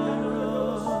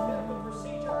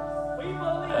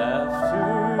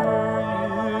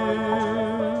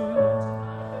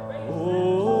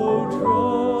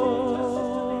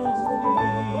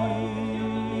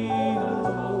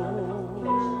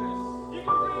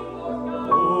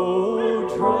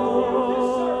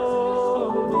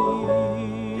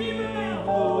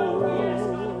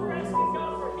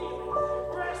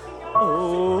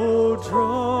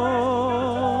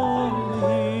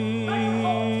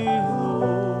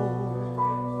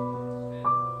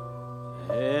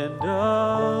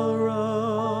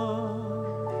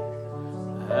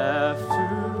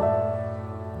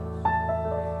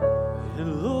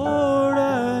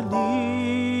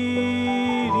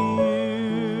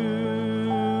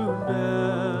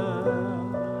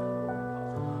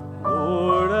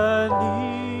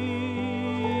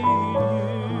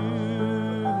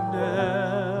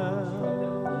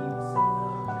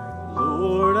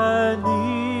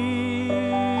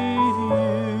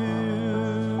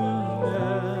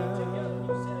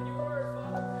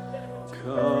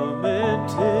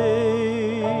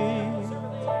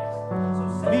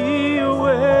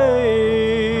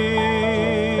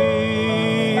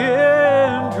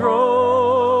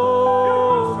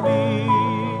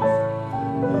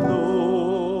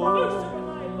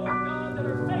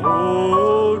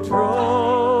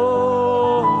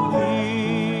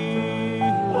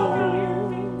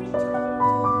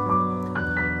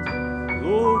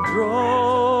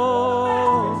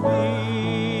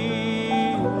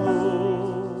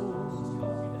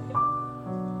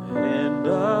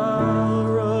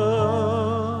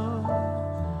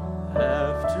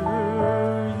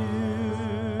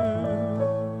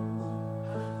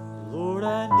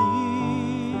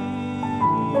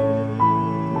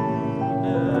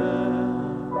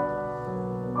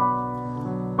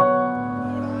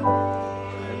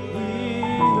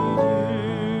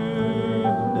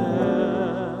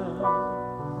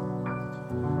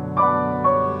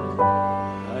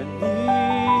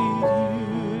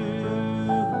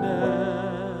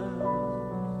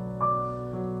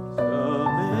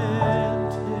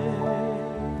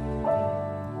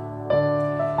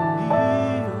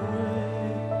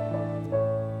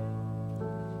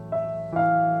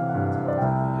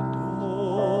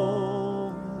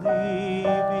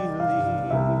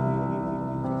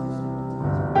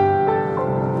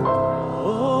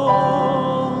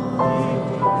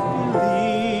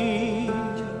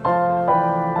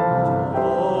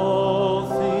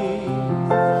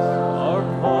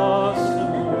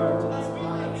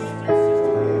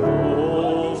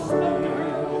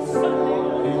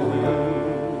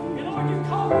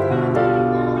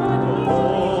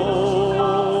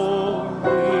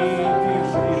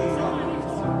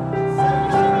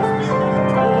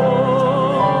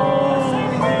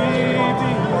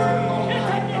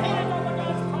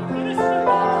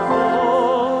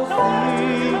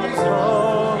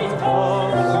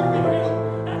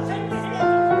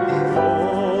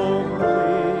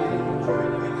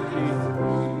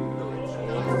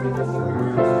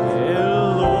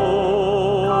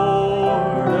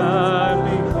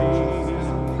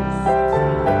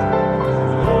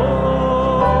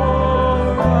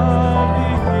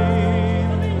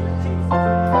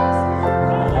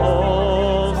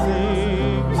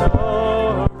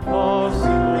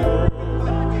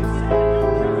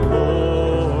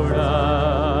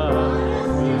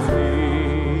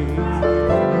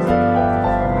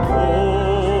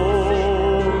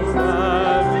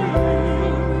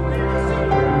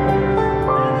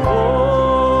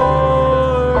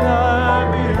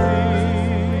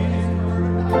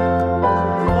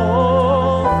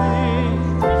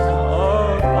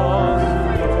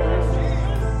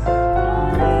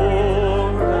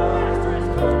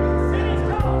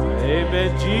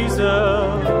said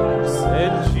Jesus,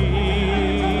 said Jesus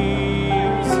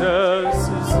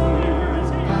is here.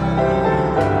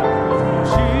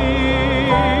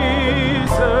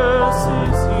 Jesus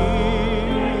is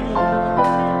here.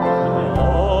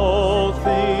 All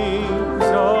things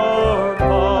are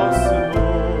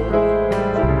possible.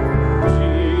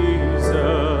 Jesus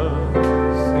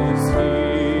is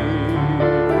here.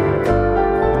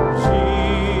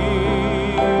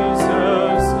 Jesus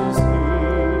is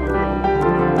here.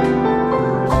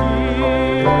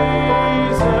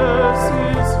 Jesus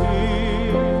is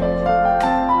here.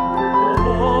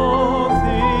 All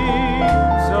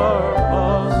things are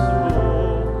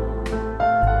possible.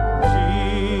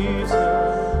 Jesus,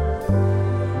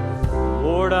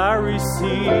 Lord, I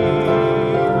receive,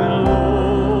 and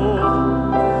Lord,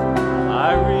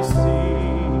 I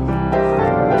receive.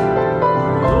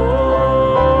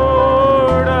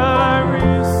 Lord, I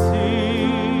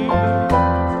receive.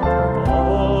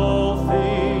 All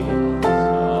things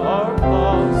are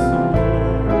possible.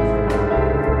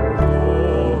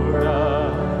 Lord,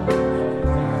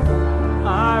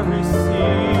 I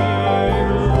receive.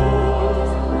 Lord,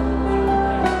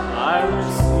 I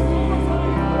receive.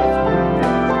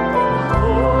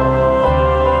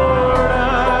 Lord,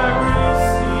 I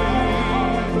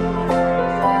receive.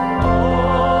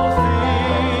 All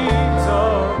things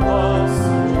are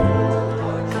possible.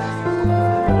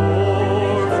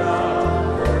 Lord,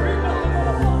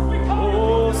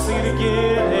 oh, sing it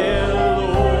again. And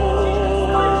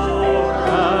Lord, I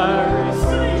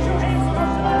receive.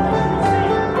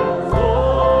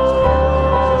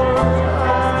 Lord, I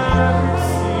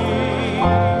receive.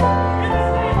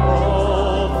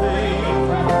 All things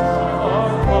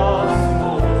are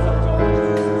possible.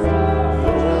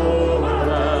 Lord, I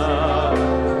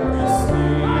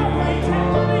receive. I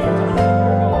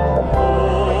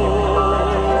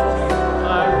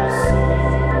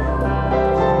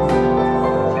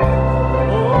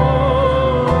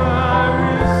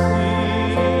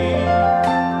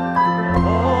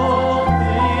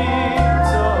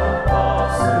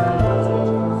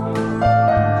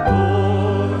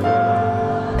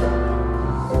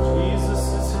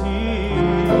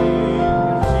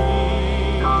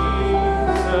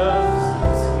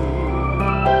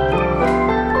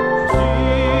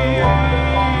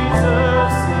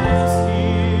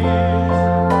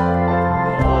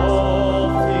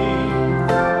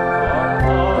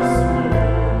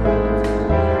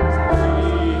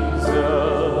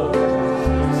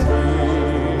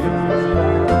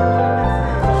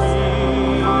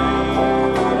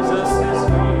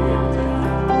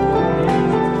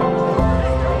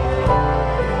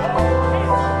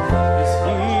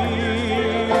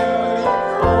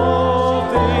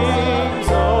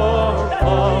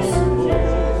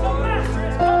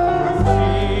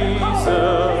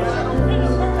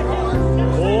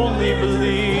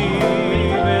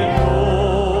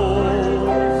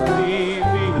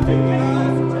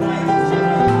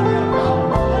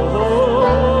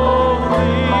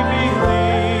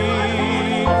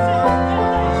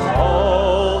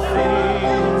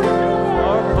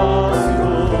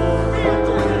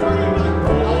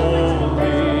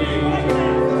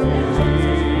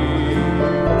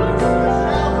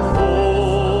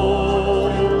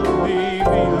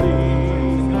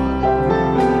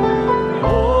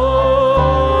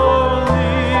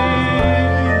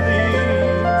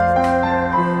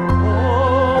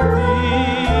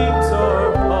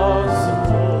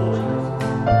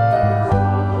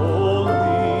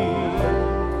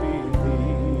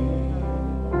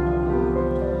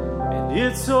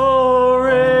It's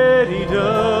already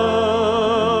done.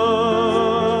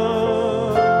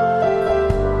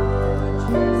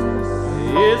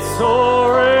 It's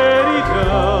already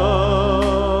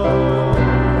done.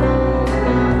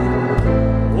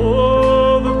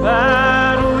 Oh, the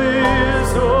battle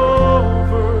is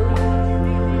over.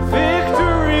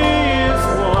 Victory is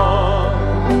won.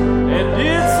 And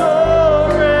it's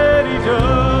already done.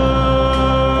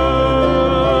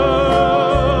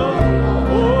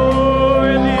 Oh,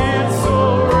 and it's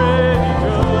already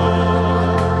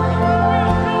done.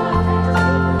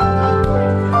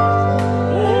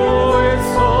 Oh,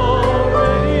 it's already done.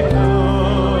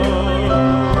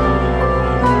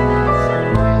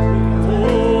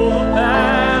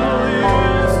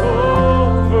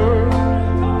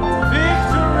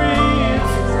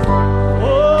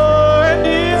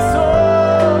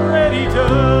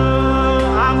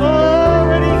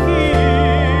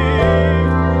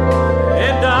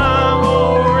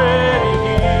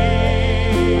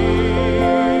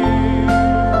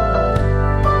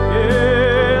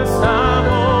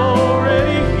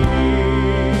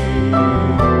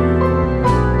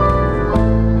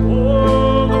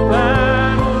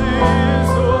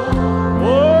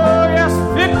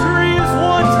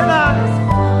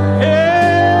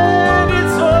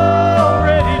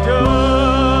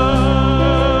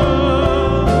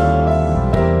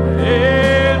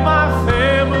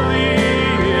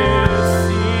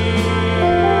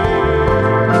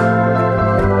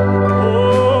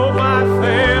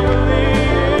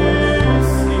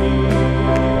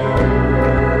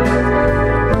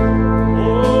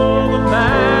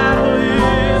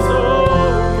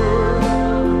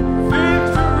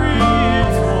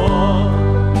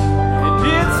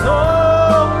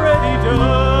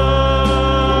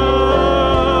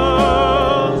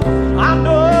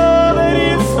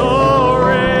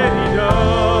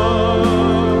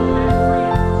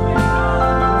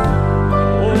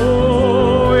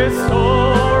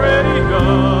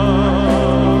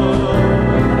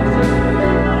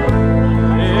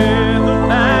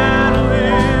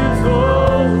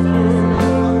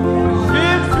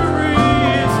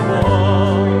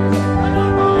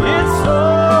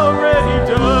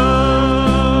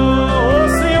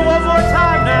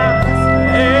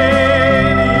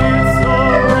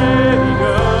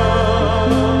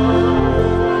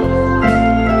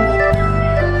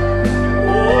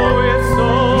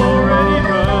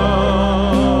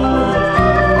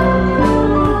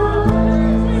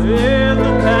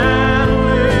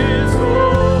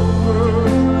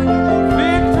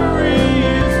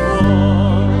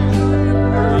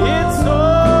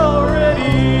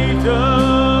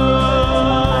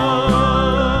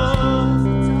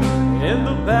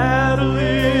 battle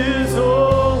is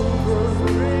over.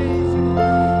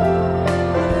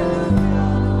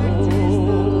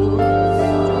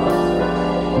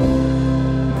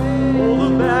 Oh,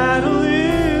 the battle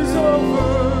is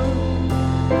over.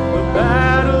 The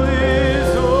battle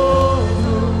is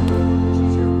over.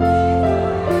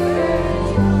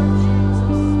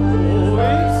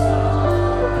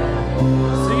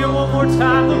 Sing it one more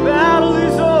time. The battle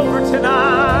is over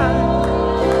tonight.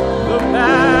 The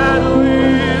battle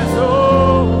is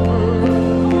over.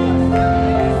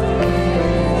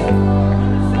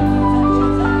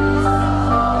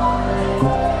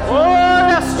 Oh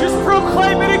yes, just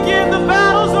proclaim it again. The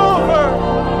battle's over.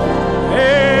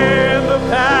 And the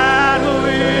battle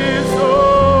is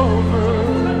over.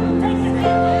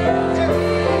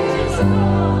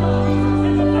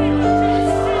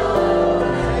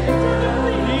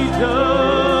 He does.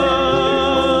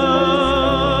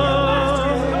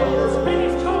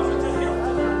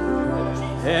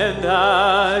 And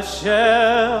I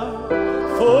shall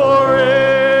for